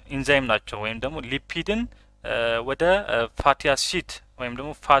 ሊፖላይቲክ ኢንዛይም ናቸው ወይም ደግሞ ሊፒድን ወደ ፋቲ አሲድ ወይም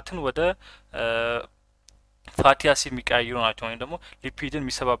ደግሞ ፋትን ወደ ፋቲ አሲድ የሚቀያይሩ ናቸው ወይም ደግሞ ሊፒድን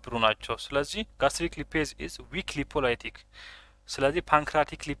የሚሰባብሩ ናቸው። ስለዚህ ጋስትሪክ ሊፔዝ ኢዝ ዊክ ሊፖላይቲክ። ስለዚህ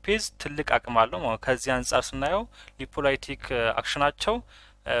ፓንክሪያቲክ ሊፔዝ ትልቅ አቅም አለው ማለት ከዚህ አንጻር ስናየው ሊፖላይቲክ አክሽናቸው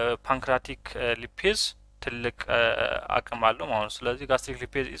ፓንክሪያቲክ ሊፔዝ ትልቅ አቅም አለው ማለት ነው። ስለዚህ ጋስትሪክ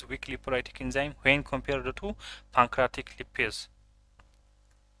ሊፔዝ ኢዝ ዊክ ሊፖላይቲክ ኢንዛይም ዌን ኮምፔርድ ቱ ፓንክሪያቲክ ሊፔዝ።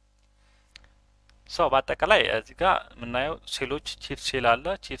 ሶ በአጠቃላይ እዚህ ጋር የምናየው ሴሎች ቺፍ ሴል አለ።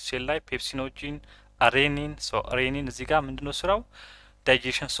 ቺፍ ሴል ላይ ፔፕሲኖጂን፣ አሬኒን አሬኒን እዚህ ጋር ምንድነው ስራው?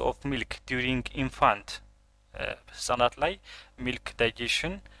 ዳይጀሽንስ ኦፍ ሚልክ ዲዩሪንግ ኢንፋንት ህጻናት ላይ ሚልክ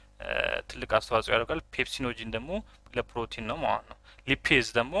ዳይጀሽን ትልቅ አስተዋጽኦ ያደርጋል። ፔፕሲኖጂን ደግሞ ለፕሮቲን ነው ማለት ነው። ሊፔዝ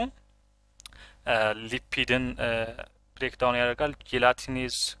ደግሞ ሊፒድን ብሬክዳውን ያደርጋል።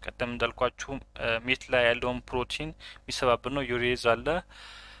 ጄላቲኔዝ ቀደም እንዳልኳችሁ ሚት ላይ ያለውን ፕሮቲን የሚሰባብር ነው። ዩሬዝ አለ።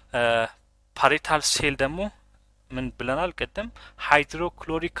 ፓሪታል ሴል ደግሞ ምን ብለናል ቀደም?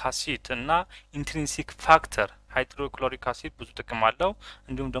 ሃይድሮክሎሪክ አሲድ እና ኢንትሪንሲክ ፋክተር። ሃይድሮክሎሪክ አሲድ ብዙ ጥቅም አለው።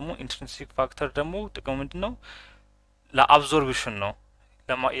 እንዲሁም ደግሞ ኢንትሪንሲክ ፋክተር ደግሞ ጥቅሙ ምንድነው? ለአብዞርፕሽን ነው።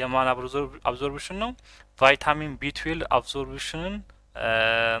 የማን አብዞርፕሽን ነው? ቫይታሚን ቢ12 አብዞርፕሽንን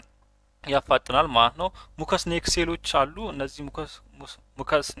ያፋጥናል ማለት ነው። ሙከስ ኔክ ሴሎች አሉ። እነዚህ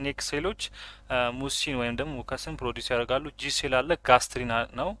ሙከስ ኔክ ሴሎች ሙሲን ወይም ደግሞ ሙከስን ፕሮዲዩስ ያደርጋሉ። ጂ ሴል አለ። ጋስትሪን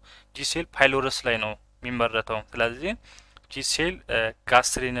ነው። ጂ ሴል ፓይሎረስ ላይ ነው የሚመረተው። ስለዚህ ጂ ሴል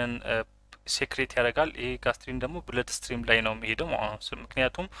ጋስትሪንን ሴክሬት ያደርጋል። ይሄ ጋስትሪን ደግሞ ብለድ ስትሪም ላይ ነው የሚሄደው ማለት ነው።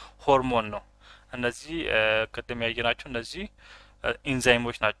 ምክንያቱም ሆርሞን ነው። እነዚህ ቅድም ያየናቸው እነዚህ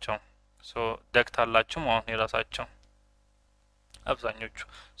ኢንዛይሞች ናቸው። ሶ ደክት አላቸው ማለት ነው የራሳቸው አብዛኞቹ።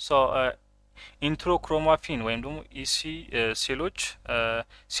 ሶ ኢንትሮክሮማፊን ወይም ደግሞ ኢሲ ሴሎች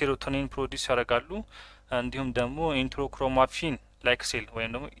ሴሮቶኒን ፕሮዲዩስ ያደርጋሉ። እንዲሁም ደግሞ ኢንትሮክሮማፊን ላይክ ሴል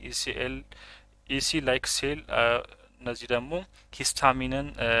ወይም ደግሞ ኢሲ ላይክ ሴል እነዚህ ደግሞ ሂስታሚንን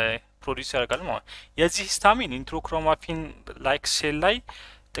ፕሮዲዩስ ያደርጋሉ ማለት ነው። የዚህ ሂስታሚን ኢንትሮክሮማፊን ላይክ ሴል ላይ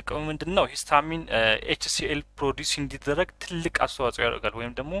ጥቅሙ ምንድነው? ሂስታሚን ኤችሲኤል ፕሮዲዩስ እንዲደረግ ትልቅ አስተዋጽኦ ያደርጋል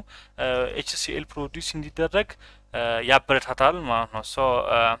ወይም ደግሞ ኤችሲኤል ፕሮዲዩስ እንዲደረግ ያበረታታል ማለት ነው። ሶ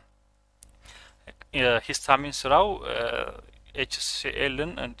ሂስታሚን ስራው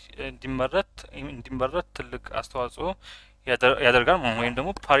ኤችሲኤልን እንዲመረት ትልቅ አስተዋጽኦ ያደርጋል ማለት ነው። ወይም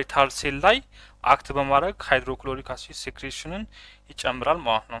ደግሞ ፓሪታል ሴል ላይ አክት በማድረግ ሃይድሮክሎሪክ አሲድ ሴክሬሽንን ይጨምራል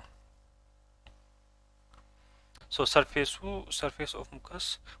ማለት ነው። ሶ ሰርፌስ ኦፍ ሙከስ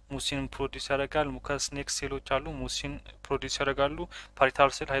ሙሲን ፕሮዲዩስ ያደርጋል። ሙከስ ኔክ ሴሎች አሉ፣ ሙሲን ፕሮዲዩስ ያደርጋሉ።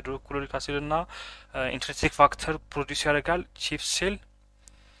 ፓሪታል ሴል ሃይድሮክሎሪክ አሲድ እና ኢንትሪንሲክ ፋክተር ፕሮዲዩስ ያደርጋል። ቺፍ ሴል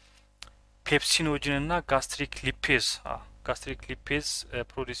ፔፕሲኖጂን እና ጋስትሪክ ሊፔዝ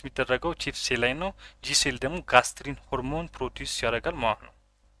ፕሮዲዩስ የሚደረገው ቺፍ ሴል ላይ ነው። ጂ ሴል ደግሞ ጋስትሪን ሆርሞን ፕሮዲዩስ ያደርጋል ማለት ነው።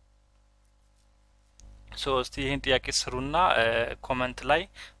 ሶ እስቲ ይህን ጥያቄ ስሩና ኮመንት ላይ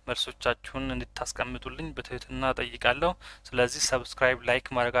መልሶቻችሁን እንድታስቀምጡልኝ በትህትና ጠይቃለሁ። ስለዚህ ሰብስክራይብ፣ ላይክ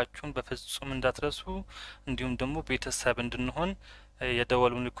ማድረጋችሁን በፍጹም እንዳትረሱ። እንዲሁም ደግሞ ቤተሰብ እንድንሆን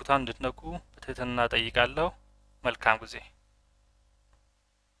የደወል ምልክቱን እንድትነኩ በትህትና ጠይቃለሁ። መልካም ጊዜ